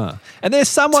laughing, huh? And they're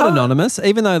somewhat anonymous,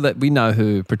 even though that we know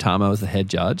who Pratamo is the head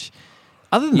judge.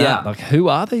 Other than that, like, who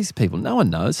are these people? No one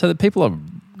knows. So the people are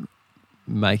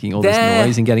making all this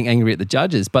noise and getting angry at the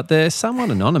judges, but they're somewhat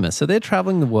anonymous. So they're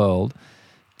traveling the world,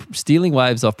 stealing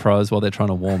waves off pros while they're trying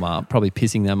to warm up, probably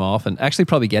pissing them off, and actually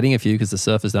probably getting a few because the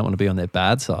surfers don't want to be on their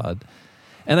bad side.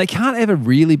 And they can't ever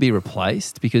really be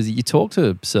replaced, because you talk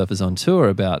to surfers on tour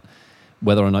about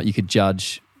whether or not you could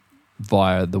judge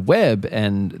via the web,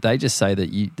 and they just say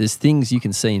that there's things you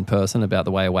can see in person about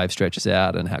the way a wave stretches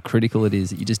out and how critical it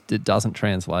is that it doesn't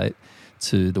translate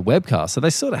to the webcast. So they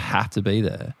sort of have to be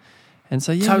there. And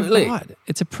so, totally. Right.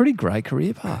 It's a pretty great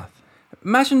career path.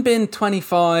 Imagine being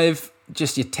 25,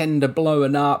 just your tender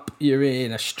blowing up. You're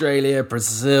in Australia,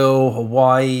 Brazil,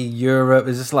 Hawaii, Europe.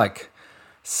 It's just like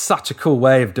such a cool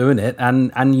way of doing it,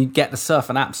 and you get to surf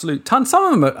an absolute ton.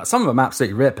 Some of them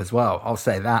absolutely rip as well. I'll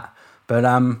say that. But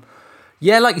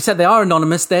yeah, like you said, they are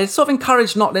anonymous. They're sort of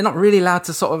encouraged they're not really allowed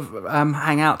to sort of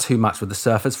hang out too much with the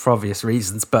surfers for obvious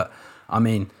reasons. But I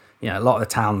mean, a lot of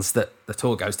the towns that the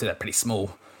tour goes to, they're pretty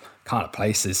small kind of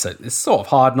places, so it's sort of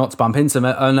hard not to bump into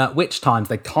them. And at which times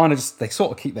they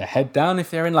sort of keep their head down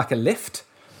if they're in like a lift.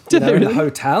 In the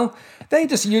hotel,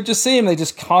 you just see them. They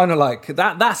just kind of like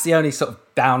that. That's the only sort of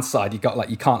downside. You got like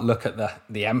you can't look at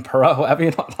the emperor or whatever.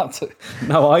 You're not allowed to,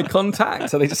 no eye contact.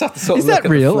 So they just have to sort of. Is that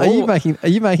real? Are you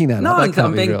making that? No, up?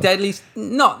 I'm being deadly.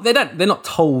 No, they don't. They're not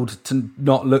told to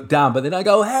not look down, but they don't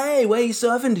go, "Hey, where are you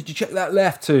surfing? Did you check that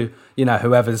left?" To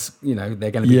whoever's they're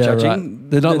going to be judging.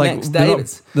 Right. They're not the next day.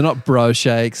 They're not bro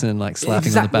shakes and like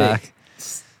slapping on the back.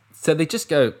 So they just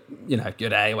go, good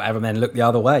day, whatever, and then look the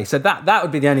other way. So that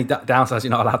would be the only downside. You're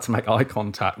not allowed to make eye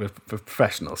contact with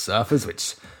professional surfers,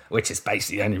 which is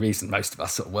basically the only reason most of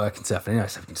us sort of work in surfing.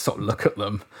 So we can sort of look at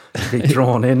them, be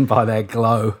drawn in by their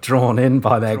glow, drawn in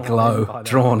by their glow,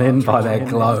 drawn in by their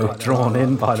glow, drawn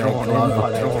in by their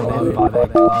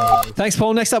glow. Thanks,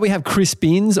 Paul. Next up, we have Chris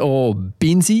Binns, or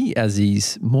Binzy, as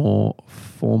he's more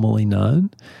formally known.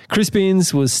 Chris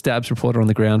Binns was Stab's reporter on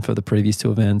the ground for the previous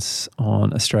 2 events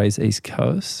on Australia's East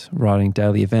Coast, writing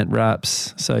daily event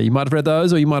wraps. So you might have read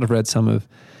those, or you might have read some of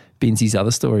Binzy's other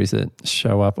stories that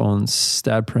show up on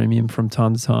Stab Premium from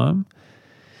time to time.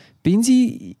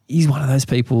 Binzy is one of those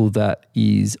people that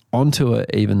is on tour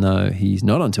even though he's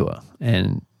not on tour,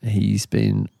 and he's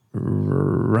been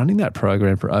running that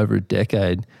program for over a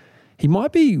decade. He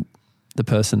might be the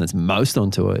person that's most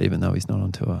on tour even though he's not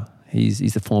on tour. He's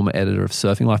the former editor of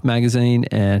Surfing Life magazine,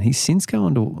 and he's since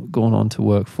gone on to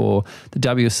work for the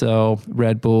WSL,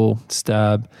 Red Bull,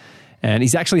 Stab, and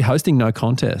he's actually hosting No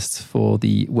Contest for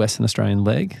the Western Australian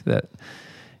leg, that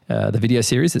the video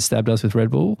series that Stab does with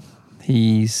Red Bull.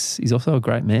 He's also a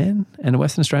great man and a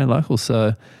Western Australian local.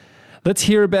 So let's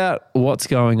hear about what's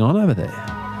going on over there.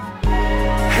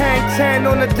 Hang 10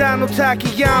 on the Donald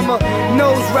Takayama,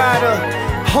 nose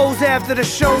rider, hose after the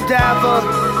show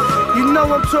diver. You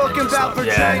know I'm talking about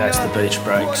Virginia. Yeah, that's the beach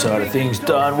break side of things.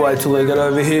 Don't wait till they get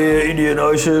over here. Indian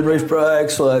Ocean, reef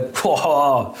breaks, like,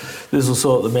 this will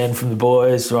sort the men from the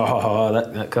boys,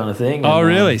 that kind of thing. Oh,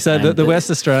 really? So the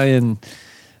West Australian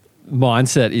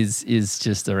mindset is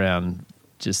just around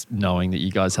just knowing that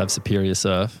you guys have superior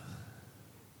surf?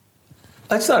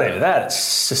 It's not even that.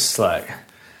 It's just like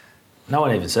no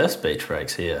one even surfs beach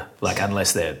breaks here, like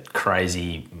unless they're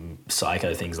crazy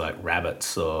psycho things like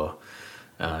rabbits or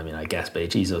gas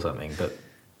beachies or something. But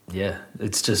yeah,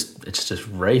 it's just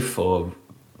reef or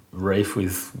reef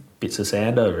with bits of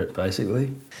sand over it,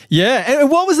 basically. Yeah, and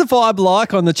what was the vibe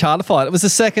like on the charter flight? It was the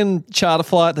second charter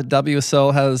flight that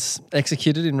WSL has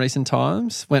executed in recent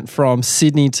times. Went from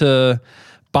Sydney to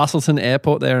Busselton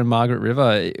Airport there in Margaret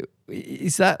River.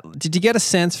 Did you get a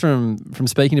sense from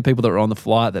speaking to people that were on the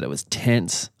flight that it was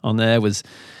tense on there? Was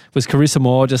Carissa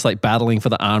Moore just like battling for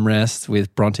the armrest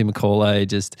with Bronte McCauley,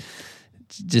 just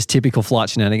typical flight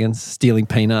shenanigans, stealing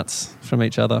peanuts from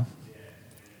each other?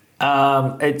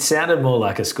 It sounded more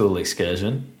like a school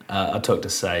excursion. I talked to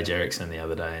Sage Erickson the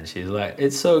other day, and she's like,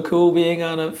 it's so cool being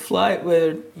on a flight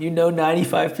where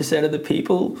 95% of the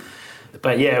people.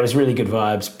 But yeah, it was really good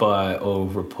vibes by all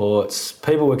reports.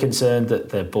 People were concerned that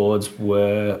their boards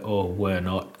were or were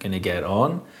not going to get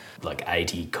on. Like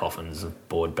 80 coffins of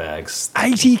board bags.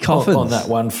 80 coffins? On that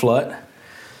one flight.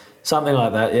 Something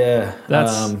like that, yeah.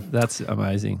 That's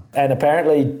amazing. And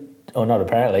apparently, or not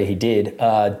apparently, he did.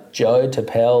 Joe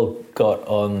Tapel got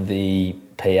on the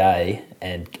PA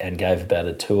and gave about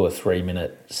a 2 or 3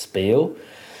 minute spiel,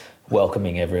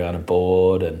 welcoming everyone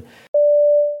aboard. And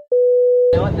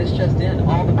you know what? This just in.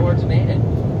 All the boards made it.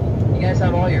 You guys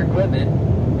have all your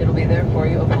equipment. It'll be there for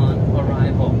you upon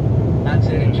arrival. That's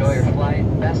it. Enjoy your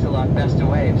flight. Best of luck. Best of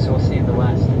waves. We'll see you in the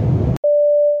West.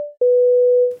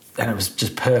 And it was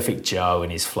just perfect Joe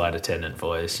in his flight attendant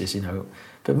voice, just,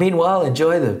 But meanwhile,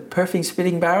 enjoy the perfect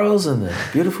spitting barrels and the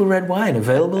beautiful red wine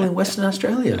available in Western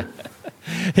Australia.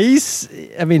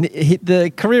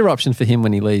 The career option for him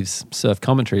when he leaves surf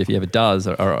commentary, if he ever does,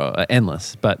 are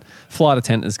endless. But flight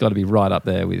attendant has got to be right up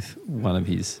there with one of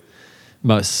his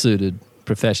most suited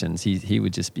professions. He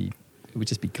would just be. It would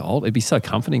just be gold. It'd be so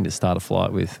comforting to start a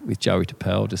flight with Joey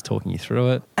Tapel just talking you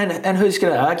through it. And who's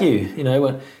going to argue?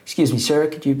 Excuse me, sir,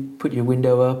 could you put your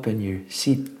window up and your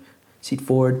seat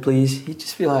forward, please? You'd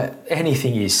just be like,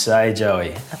 anything you say,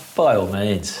 Joey, by all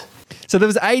means. So there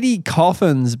was 80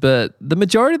 coffins, but the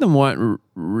majority of them won't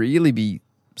really be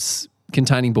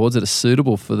containing boards that are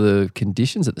suitable for the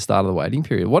conditions at the start of the waiting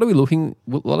period. What are we looking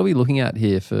at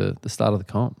here for the start of the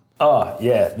comp? Oh,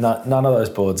 yeah, none of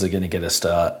those boards are going to get a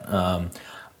start.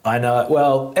 I know,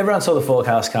 well, everyone saw the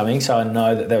forecast coming, so I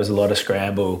know that there was a lot of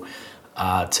scramble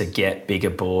to get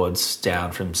bigger boards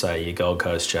down from, say, your Gold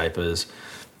Coast Shapers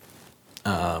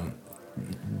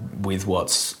with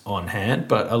what's on hand,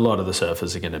 but a lot of the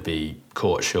surfers are going to be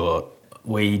caught short.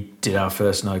 We did our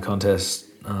first no contest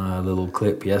little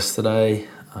clip yesterday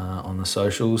on the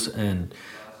socials, and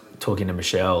talking to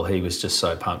Michelle, he was just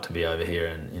so pumped to be over here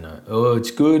and, oh,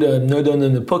 it's good, I'm not on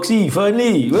an epoxy,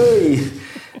 finally, way.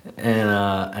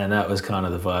 And that was kind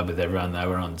of the vibe with everyone. They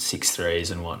were on 6.3s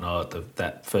and whatnot.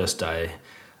 That first day,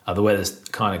 the weather's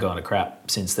kind of gone to crap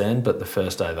since then, but the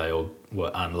first day they all were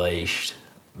unleashed.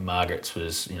 Margaret's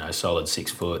was, solid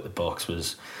 6 foot. The box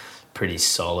was pretty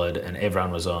solid, and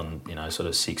everyone was on, sort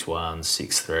of 6.1s,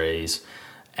 6.3s.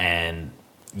 And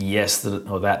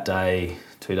that day,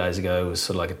 2 days ago, was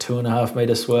sort of like a 2.5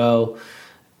 metre swell,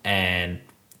 and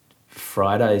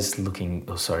Sunday,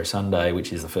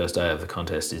 which is the first day of the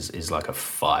contest, is like a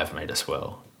 5 metre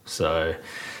swell. So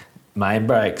main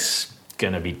break's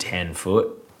going to be 10 foot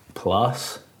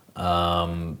plus.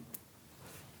 Box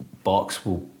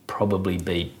will probably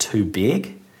be too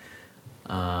big,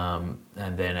 and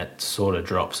then it sort of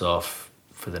drops off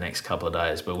for the next couple of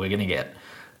days. But we're going to get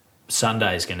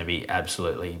Sunday's going to be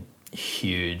absolutely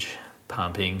huge,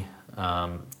 pumping,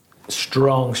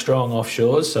 strong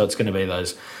offshores. So it's going to be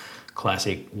those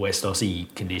classic West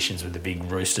Aussie conditions with the big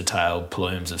rooster-tailed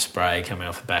plumes of spray coming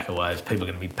off the back of waves. People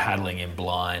are going to be paddling in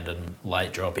blind and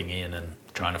late dropping in and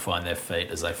trying to find their feet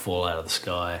as they fall out of the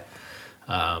sky.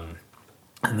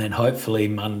 And then hopefully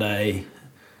Monday,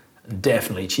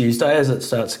 definitely Tuesday, as it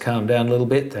starts to calm down a little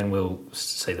bit, then we'll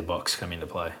see the box come into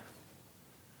play.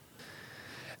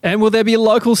 And will there be a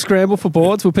local scramble for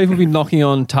boards? Will people be knocking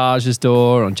on Taj's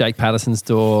door, on Jake Patterson's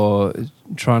door,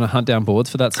 trying to hunt down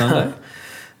boards for that Sunday?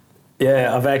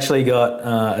 Yeah, I've actually got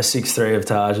a 6.3 of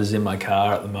Taj's in my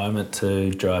car at the moment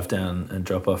to drive down and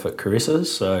drop off at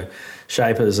Carissa's. So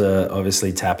Shapers are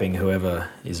obviously tapping whoever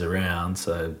is around,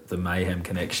 so the mayhem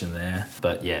connection there.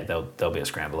 But yeah, there'll be a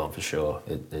scramble on for sure.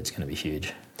 It's going to be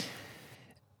huge.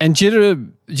 And due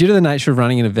to the nature of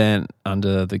running an event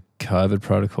under the COVID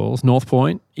protocols, North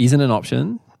Point isn't an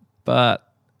option. But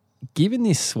given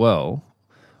this swell,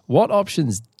 what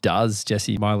options does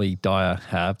Jessie Miley Dyer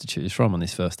have to choose from on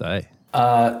this first day?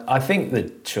 I think the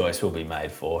choice will be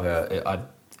made for her.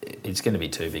 It's going to be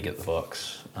too big at the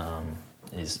box,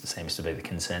 seems to be the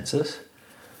consensus.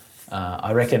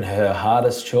 I reckon her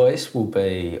hardest choice will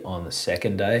be on the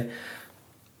second day.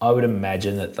 I would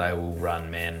imagine that they will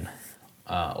run men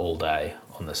all day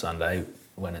on the Sunday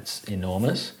when it's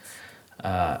enormous.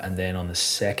 And then on the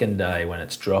second day when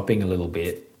it's dropping a little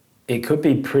bit, it could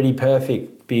be pretty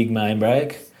perfect big main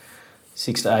break,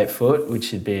 6 to 8 foot,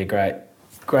 which would be a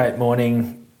great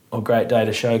morning or great day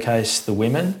to showcase the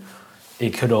women.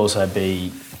 It could also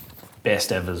be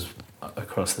best evers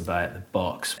across the bay at the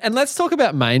box. And let's talk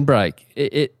about main break.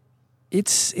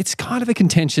 It's kind of a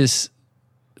contentious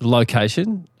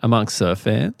location amongst surf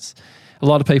fans. A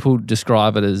lot of people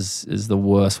describe it as the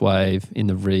worst wave in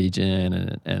the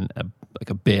region and like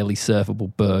a barely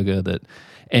surfable burger that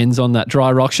ends on that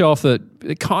dry rock shelf that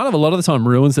it kind of a lot of the time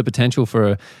ruins the potential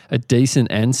for a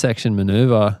decent end section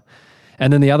maneuver.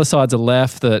 And then the other side's a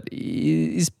left that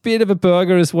is a bit of a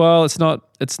burger as well. It's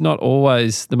not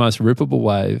always the most rippable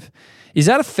wave. Is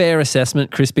that a fair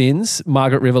assessment, Chris Binns,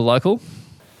 Margaret River local?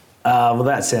 Well,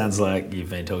 that sounds like you've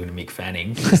been talking to Mick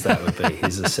Fanning, because that would be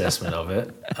his assessment of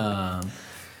it.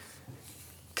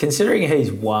 Considering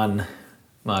he's won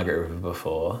Margaret River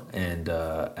before and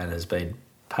has been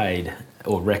paid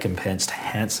or recompensed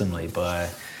handsomely by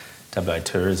WA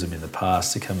Tourism in the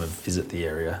past to come and visit the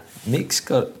area, Mick's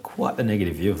got quite the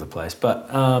negative view of the place.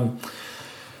 But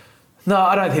no,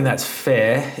 I don't think that's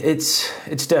fair. It's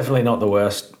definitely not the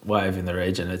worst wave in the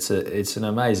region. It's an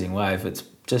amazing wave. It's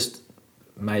just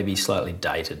maybe slightly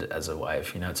dated as a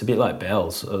wave. It's a bit like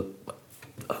Bells.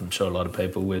 I'm sure a lot of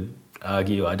people would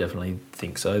argue, I definitely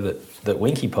think so, that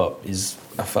Winky Pop is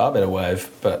a far better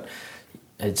wave, but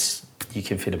you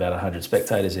can fit about 100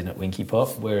 spectators in at Winky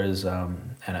Pop, whereas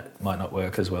and it might not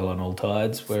work as well on all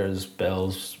tides, whereas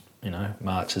Bells,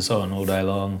 marches on all day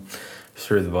long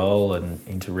through the bowl and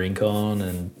into Rincon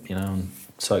and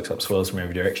soaks up swells from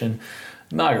every direction.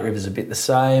 Margaret River's a bit the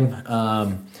same.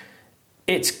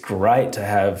 It's great to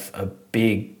have a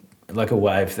big, like a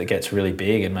wave that gets really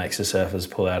big and makes the surfers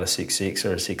pull out a 6.6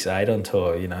 or a 6.8 on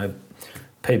tour.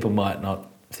 People might not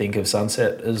think of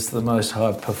Sunset as the most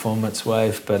high performance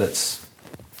wave, but it's,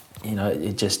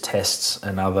 it just tests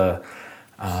another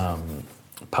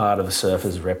part of a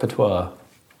surfer's repertoire.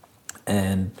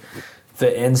 And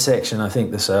the end section, I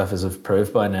think the surfers have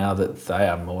proved by now that they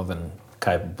are more than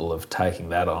capable of taking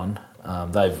that on.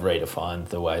 They've redefined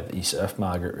the way that you surf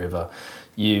Margaret River.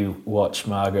 You watch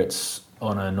Margaret's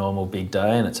on a normal big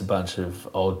day and it's a bunch of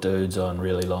old dudes on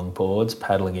really long boards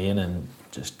paddling in and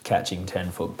just catching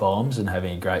 10-foot bombs and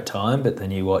having a great time. But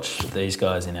then you watch these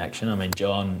guys in action. I mean,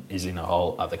 John is in a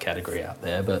whole other category out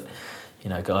there, but,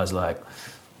 guys like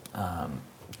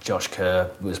Josh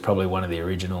Kerr was probably one of the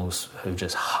originals who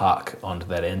just huck onto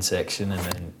that end section and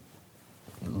then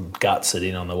guts it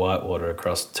in on the whitewater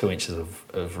across 2 inches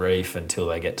of reef until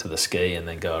they get to the ski and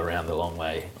then go around the long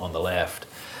way on the left.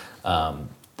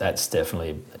 That's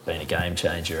definitely been a game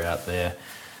changer out there.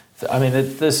 I mean,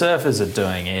 the surfers are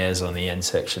doing airs on the end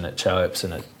section at Choaps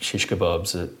and at Shish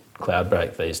Kebabs at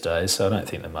Cloudbreak these days, so I don't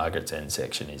think the Margaret's end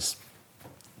section is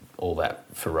all that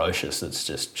ferocious. It's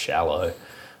just shallow.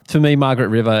 For me, Margaret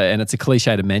River, and it's a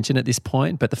cliche to mention at this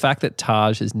point, but the fact that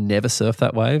Taj has never surfed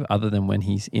that wave other than when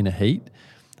he's in a heat,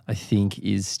 I think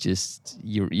is just,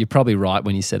 you're probably right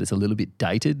when you said it's a little bit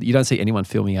dated. You don't see anyone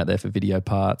filming out there for video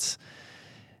parts.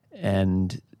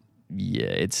 And yeah,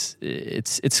 it's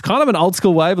kind of an old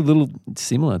school wave, a little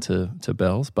similar to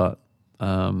Bells, but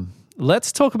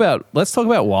let's talk about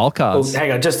wildcards. Well,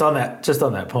 hang on, just on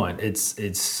that point, it's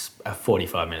a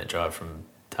 45-minute drive from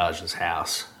Taj's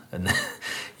house, and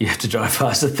you have to drive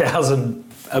past 1,000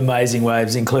 amazing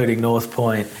waves, including North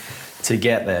Point, to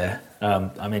get there.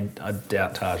 I mean, I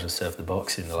doubt Taj has surfed the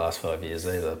box in the last 5 years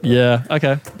either. But. Yeah,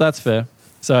 okay, that's fair.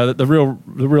 So the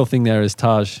real thing there is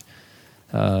Taj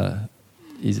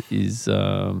is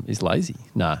lazy.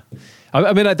 Nah,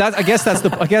 I mean I guess that's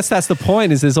the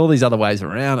point. Is there's all these other ways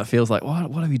around. It feels like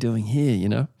what are we doing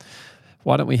here?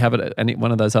 Why don't we have it at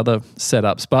one of those other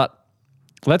setups? But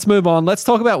let's move on. Let's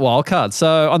talk about wildcards.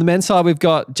 So on the men's side, we've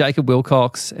got Jacob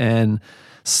Wilcox and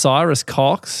Cyrus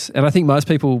Cox, and I think most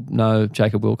people know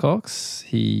Jacob Wilcox.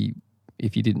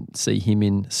 If you didn't see him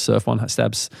in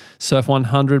Stab's Surf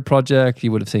 100 project,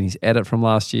 you would have seen his edit from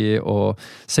last year or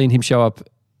seen him show up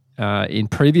in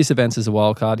previous events as a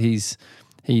wildcard. He's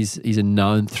a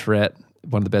known threat,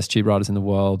 one of the best tube riders in the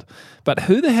world. But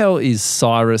who the hell is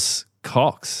Cyrus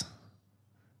Cox?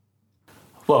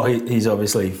 Well, he's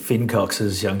obviously Finn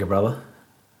Cox's younger brother.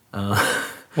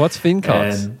 What's Finn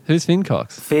Cox? Who's Finn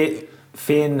Cox?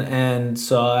 Finn and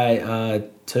Cy are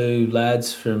two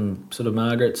lads from sort of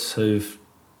Margaret's who've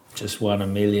just won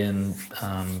 1 million,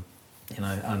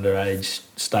 underage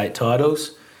state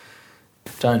titles.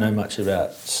 Don't know much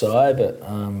about Cy, but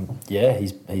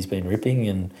he's been ripping,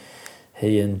 and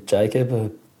he and Jacob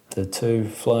are the two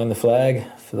flying the flag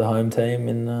for the home team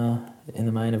in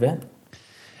the main event.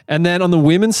 And then on the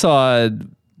women's side,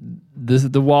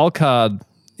 the wild card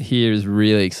here is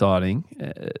really exciting.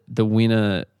 The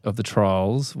winner of the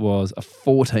trials was a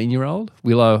 14-year-old,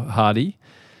 Willow Hardy.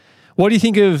 What do you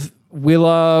think of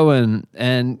Willow,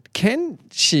 and can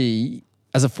she,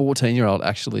 as a 14-year-old,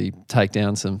 actually take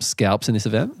down some scalps in this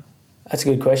event? That's a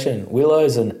good question.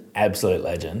 Willow's an absolute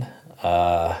legend.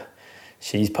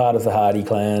 She's part of the Hardy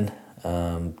clan.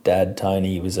 Dad,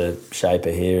 Tony, was a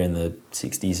shaper here in the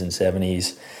 60s and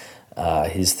 70s.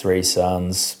 His 3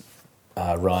 sons,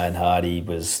 Ryan Hardy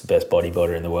was the best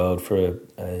bodybuilder in the world for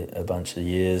a bunch of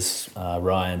years.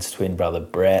 Ryan's twin brother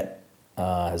Brett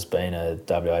has been a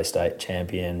WA state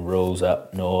champion, rules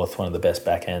up north, one of the best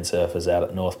backhand surfers out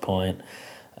at North Point.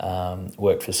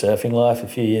 Worked for Surfing Life a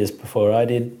few years before I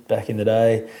did back in the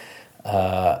day.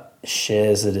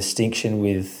 Shares a distinction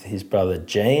with his brother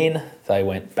Gene. They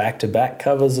went back-to-back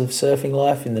covers of Surfing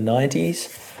Life in the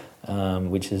 90s,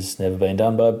 which has never been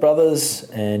done by brothers.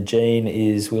 And Gene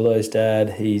is Willow's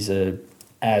dad. He's an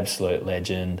absolute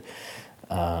legend,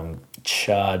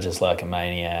 charges like a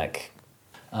maniac.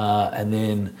 And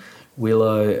then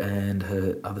Willow and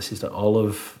her other sister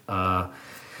Olive,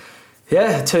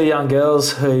 2 young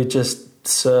girls who just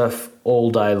surf all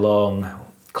day long,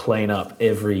 clean up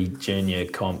every junior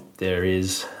comp there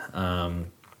is.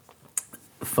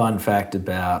 Fun fact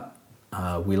about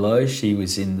Willow, she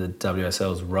was in the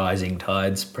WSL's Rising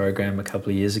Tides program a couple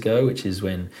of years ago, which is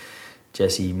when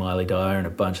Jessie Miley Dyer and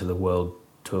a bunch of the World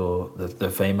Tour, the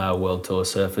female World Tour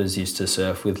surfers used to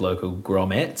surf with local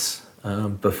gromettes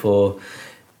before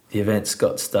the events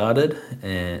got started.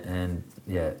 And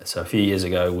so a few years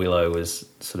ago, Willow was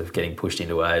sort of getting pushed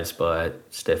into waves by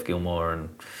Steph Gilmore and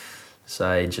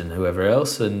Sage and whoever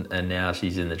else, and now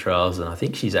she's in the trials, and I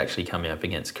think she's actually coming up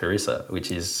against Carissa,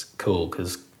 which is cool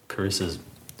because Carissa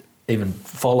even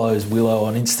follows Willow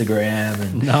on Instagram.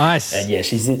 And, nice. And yeah,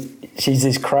 she's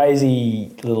this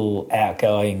crazy little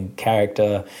outgoing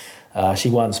character. She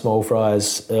won Small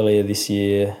Fries earlier this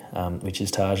year, which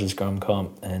is Taj's Grom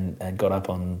Comp, and got up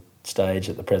on stage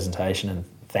at the presentation and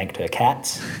thanked her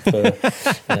cats for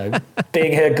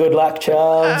being her good luck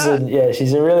charms. And yeah,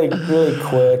 she's a really, really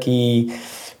quirky,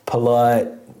 polite,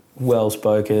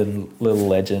 well-spoken little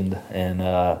legend. And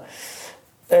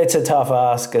it's a tough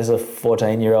ask as a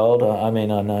 14-year-old. I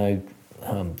mean, I know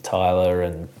Tyler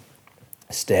and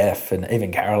Steph and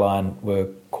even Caroline were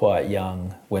quite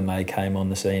young when they came on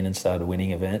the scene and started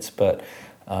winning events, but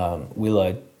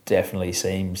Willow definitely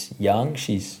seems young.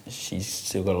 She's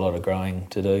still got a lot of growing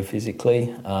to do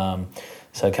physically.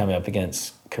 So coming up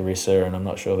against Carissa, and I'm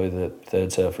not sure who the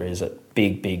third surfer is at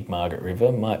big Margaret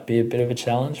River, might be a bit of a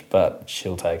challenge, but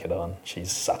she'll take it on.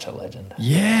 She's such a legend.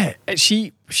 Yeah,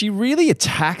 she really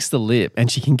attacks the lip,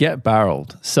 and she can get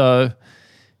barreled. So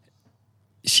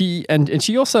she's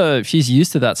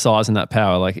used to that size and that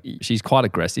power. Like, she's quite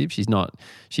aggressive.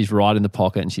 She's right in the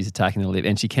pocket and she's attacking the lip,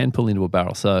 and she can pull into a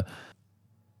barrel. So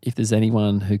if there's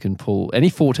anyone who can any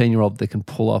 14-year-old that can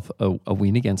pull off a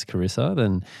win against Carissa,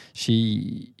 then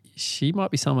she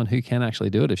might be someone who can actually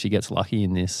do it if she gets lucky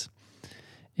in this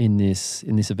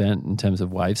event in terms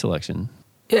of wave selection.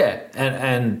 Yeah,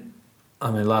 and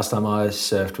I mean, last time I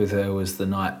surfed with her was the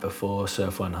night before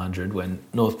Surf 100 when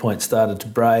North Point started to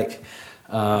break.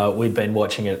 We'd been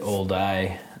watching it all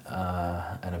day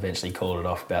and eventually called it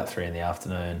off about 3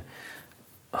 p.m,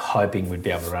 hoping we'd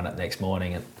be able to run it next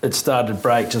morning. It started to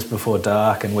break just before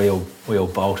dark, and we all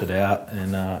bolted out.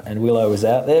 And Willow was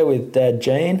out there with Dad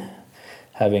Gene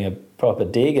having a proper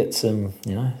dig at some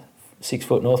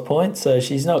 6-foot North Point. So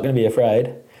she's not going to be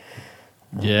afraid.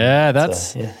 Yeah,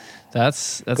 that's going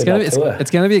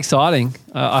to be exciting.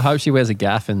 I hope she wears a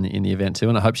gaff in the event too,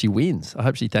 and I hope she wins. I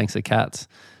hope she thanks her cats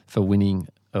for winning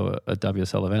a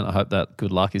WSL event. I hope that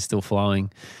good luck is still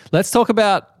flowing. Let's talk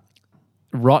about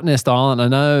Rottnest Island. I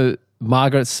know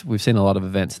Margaret's, we've seen a lot of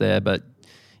events there, but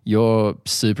you're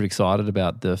super excited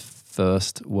about the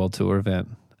first World Tour event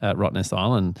at Rottnest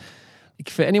Island.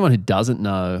 For anyone who doesn't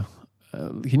know,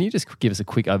 can you just give us a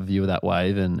quick overview of that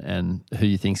wave and who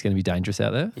you think is going to be dangerous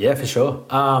out there? Yeah, for sure.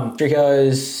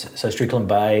 Strickland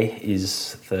Bay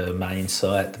is the main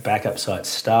site. The backup site's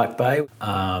Stark Bay.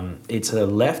 It's a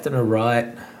left and a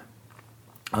right.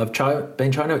 I've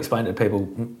been trying to explain to people,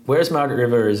 whereas Margaret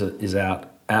River is out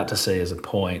to sea as a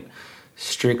point,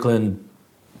 Strickland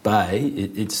Bay,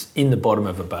 it's in the bottom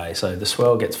of a bay, so the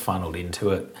swell gets funneled into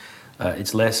it.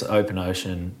 It's less open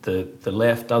ocean. The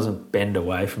left doesn't bend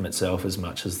away from itself as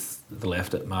much as the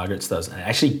left at Margaret's does. It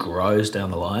actually grows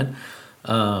down the line.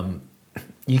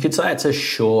 You could say it's a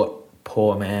short,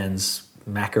 poor man's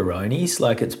macaronis.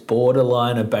 Like, it's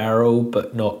borderline a barrel,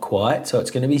 but not quite. So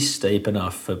it's going to be steep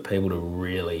enough for people to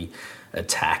really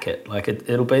attack it. Like,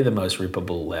 it'll be the most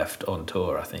rippable left on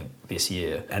tour, I think, this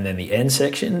year. And then the end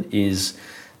section is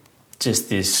just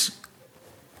this.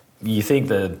 You think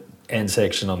the end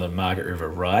section on the Margaret River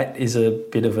right is a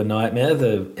bit of a nightmare.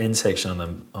 The end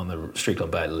section on the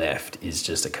Strickland Bay left is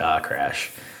just a car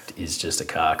crash. Is just a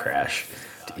car crash.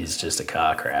 Is just a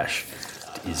car crash.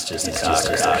 Is just a car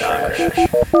crash.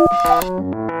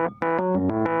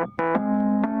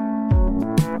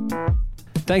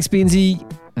 Thanks, Binzi.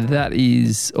 that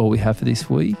is all we have for this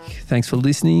week. Thanks for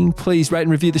listening. Please rate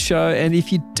and review the show. And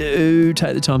if you do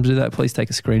take the time to do that, please take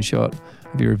a screenshot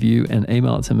of your review and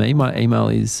email it to me. My email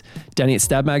is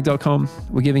danny@stabmag.com.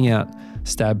 We're giving out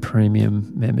Stab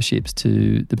Premium memberships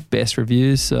to the best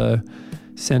reviews. So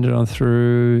send it on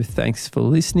through. Thanks for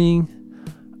listening.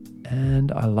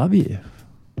 And I love you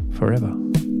forever.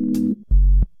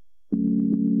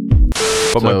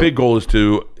 But my big goal is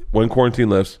to, when quarantine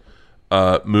lifts,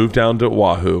 move down to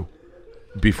Oahu,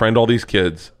 befriend all these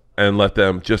kids, and let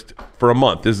them just for a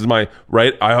month. This is my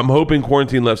right. I'm hoping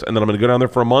quarantine lifts, and then I'm going to go down there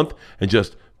for a month and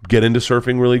just get into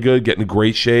surfing really good, get in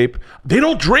great shape. They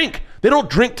don't drink. They don't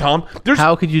drink, Tom.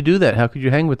 How could you do that? How could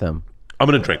you hang with them? I'm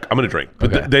going to drink.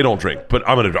 But Okay. they don't drink. But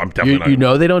I'm definitely not. You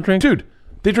know they don't drink? Dude,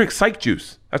 they drink psych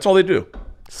juice. That's all they do.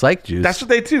 Psych juice? That's what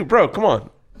they do, bro. Come on.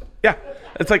 Yeah.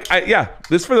 It's like,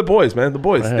 this is for the boys, man. The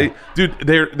boys. Right.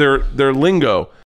 Their lingo